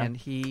shows, and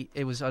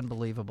it was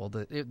unbelievable,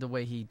 the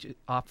way he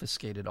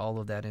obfuscated all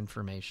of that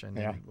information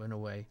and went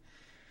away.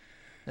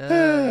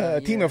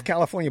 A team of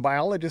California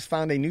biologists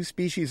found a new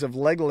species of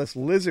legless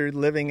lizard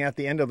living at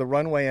the end of the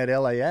runway at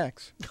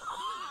LAX.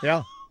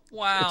 Yeah.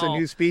 Wow. It's a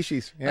new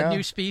species. Yeah. A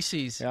new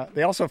species. Yeah.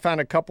 They also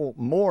found a couple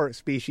more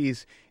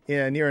species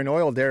near an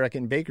oil derrick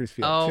in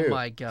Bakersfield, too. Oh,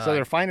 my God. So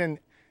they're finding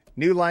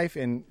new life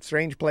in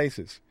strange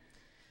places.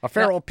 A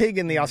feral pig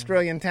in the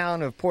Australian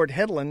town of Port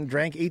Hedland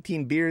drank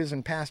 18 beers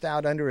and passed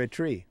out under a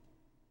tree.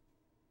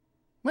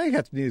 Well,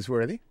 that's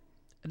newsworthy.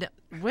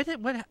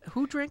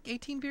 Who drank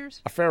 18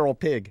 beers? A feral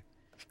pig.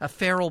 A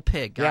feral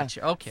pig. Gotcha.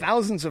 Yeah. Okay.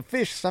 Thousands of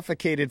fish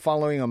suffocated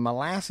following a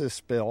molasses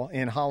spill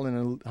in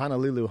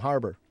Honolulu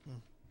Harbor.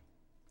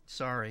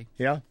 Sorry.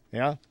 Yeah.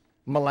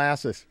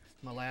 Molasses.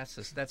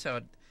 That's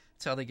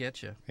how they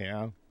get you.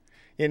 Yeah.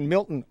 In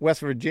Milton,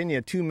 West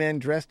Virginia, 2 men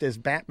dressed as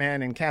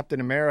Batman and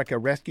Captain America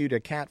rescued a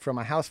cat from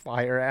a house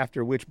fire,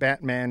 after which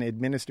Batman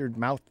administered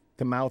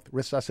mouth-to-mouth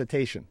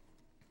resuscitation.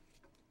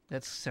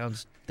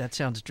 That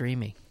sounds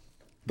dreamy.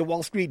 The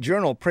Wall Street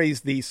Journal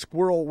praised the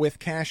squirrel with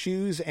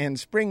cashews and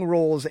spring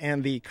rolls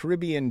and the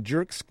Caribbean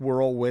jerk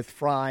squirrel with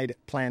fried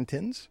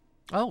plantains.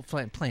 Oh,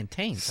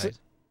 plantains.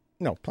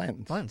 No,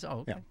 plantains. Plantains. Oh,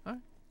 okay. Yeah. All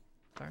right.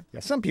 Sorry. Yeah,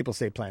 some people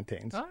say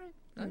plantains. All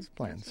right. It's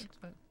plants.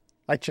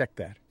 I checked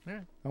that.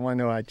 Yeah. I want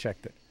to know I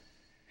checked it.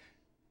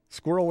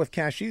 Squirrel with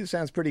cashews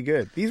sounds pretty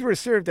good. These were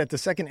served at the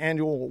second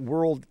annual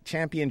World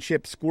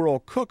Championship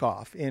Squirrel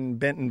Cook-Off in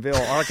Bentonville,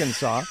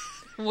 Arkansas.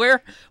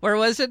 Where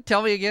was it?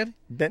 Tell me again.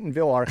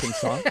 Bentonville,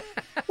 Arkansas.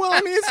 Well,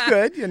 I mean, it's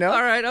good, you know.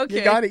 All right, okay.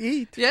 You got to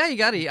eat. Yeah, you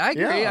got to eat. I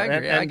agree. Yeah, I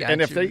agree.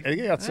 And if you.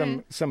 they got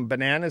some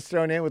bananas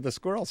thrown in with the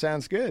squirrel,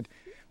 sounds good.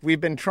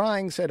 We've been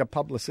trying, said a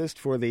publicist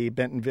for the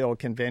Bentonville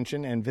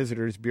Convention and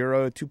Visitors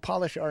Bureau, to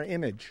polish our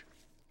image.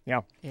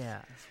 Yeah.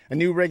 Yeah. A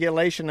new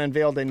regulation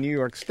unveiled in New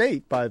York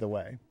State, by the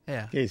way.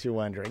 Yeah. In case you're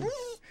wondering.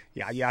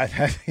 Yeah.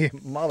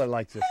 Mahler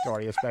likes this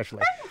story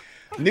especially.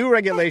 New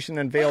regulation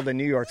unveiled in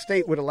New York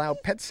State would allow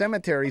pet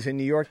cemeteries in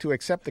New York to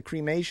accept the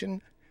cremated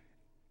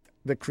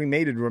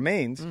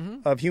remains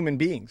of human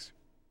beings.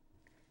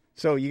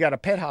 So you got a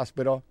pet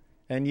hospital,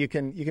 and you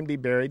can be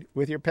buried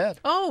with your pet.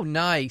 Oh,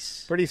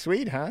 nice. Pretty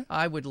sweet, huh?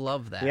 I would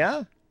love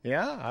that.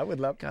 Yeah, I would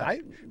love.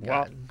 I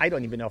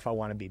don't even know if I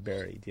want to be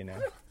buried. You know.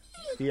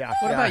 Yeah.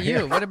 What about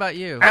you? What about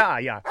you?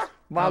 Yeah.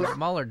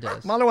 Mahler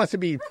does. Mahler wants to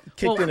be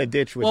kicked in a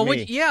ditch with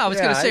me. I was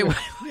going to say, you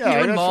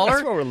and Mahler.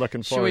 That's what we're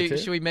looking forward to.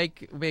 Should we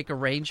make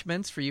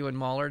arrangements for you and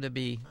Mahler to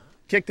be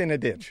kicked in a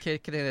ditch?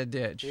 Kicked in a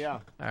ditch. Yeah.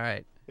 All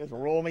right. Just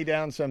roll me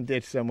down some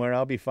ditch somewhere.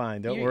 I'll be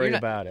fine. Don't worry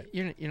about it.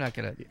 You're not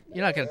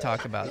gonna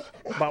talk about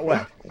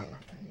what?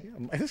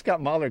 This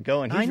got Mahler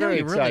going. He's I know, very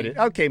excited.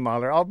 Really... Okay,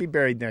 Mahler, I'll be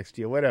buried next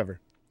to you. Whatever.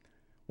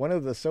 One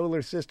of the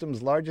solar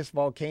system's largest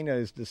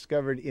volcanoes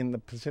discovered in the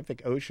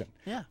Pacific Ocean.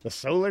 Yeah. The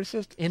solar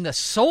system? In the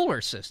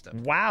solar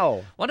system.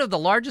 Wow. One of the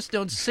largest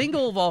known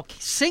single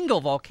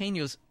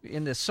volcanoes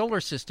in the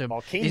solar system.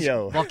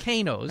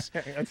 Volcanoes.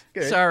 That's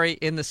good. Sorry,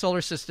 in the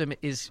solar system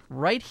is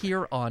right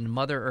here on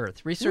Mother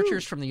Earth.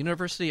 Researchers from the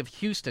University of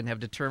Houston have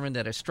determined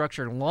that a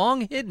structure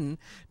long hidden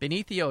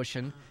beneath the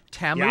ocean,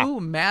 Tamu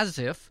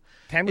Massif,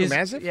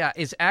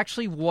 is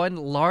actually one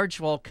large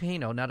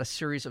volcano, not a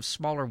series of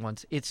smaller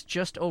ones. It's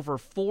just over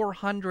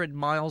 400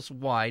 miles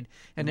wide,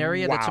 an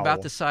area that's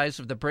about the size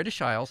of the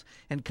British Isles,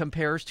 and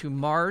compares to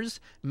Mars'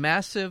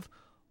 massive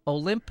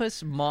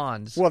Olympus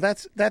Mons. Well,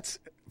 that's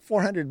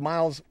 400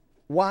 miles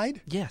wide?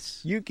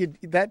 Yes. You could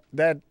that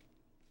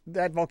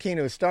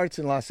volcano starts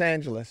in Los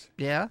Angeles,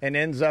 and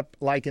ends up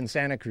like in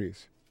Santa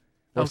Cruz.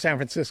 Or San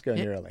Francisco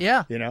nearly.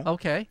 Yeah. You know?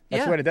 Okay.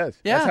 That's what it does.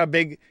 Yeah.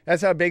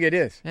 That's how big it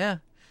is. Yeah.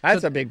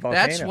 That's a big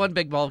volcano. That's one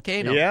big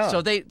volcano. Yeah.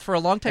 So they, for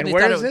a long time, and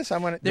where is this?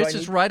 This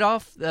is right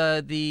off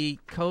the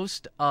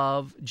coast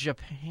of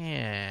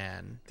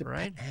Japan,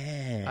 right?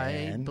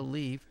 I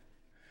believe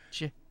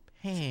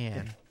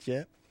Japan.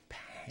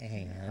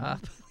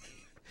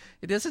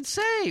 It doesn't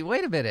say.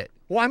 Wait a minute.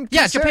 Well,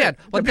 Japan.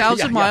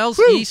 1,000 miles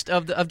east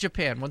of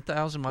Japan.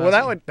 1,000 miles. Well,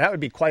 that would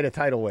be quite a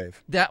tidal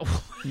wave. That would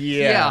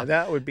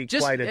be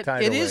quite a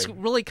tidal wave. It is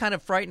really kind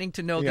of frightening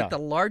to know that the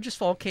largest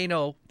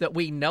volcano that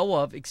we know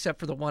of, except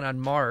for the one on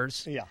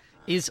Mars,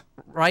 is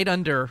right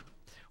under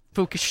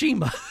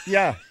Fukushima.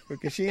 Yeah,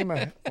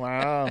 Fukushima.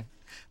 Wow.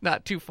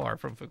 Not too far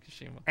from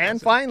Fukushima.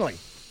 And finally.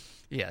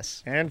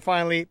 Yes. And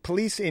finally,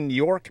 police in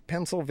York,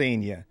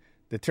 Pennsylvania,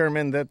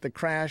 determined that the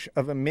crash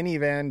of a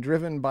minivan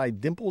driven by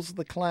Dimples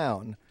the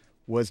Clown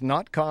was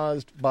not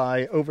caused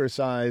by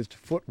oversized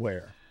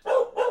footwear.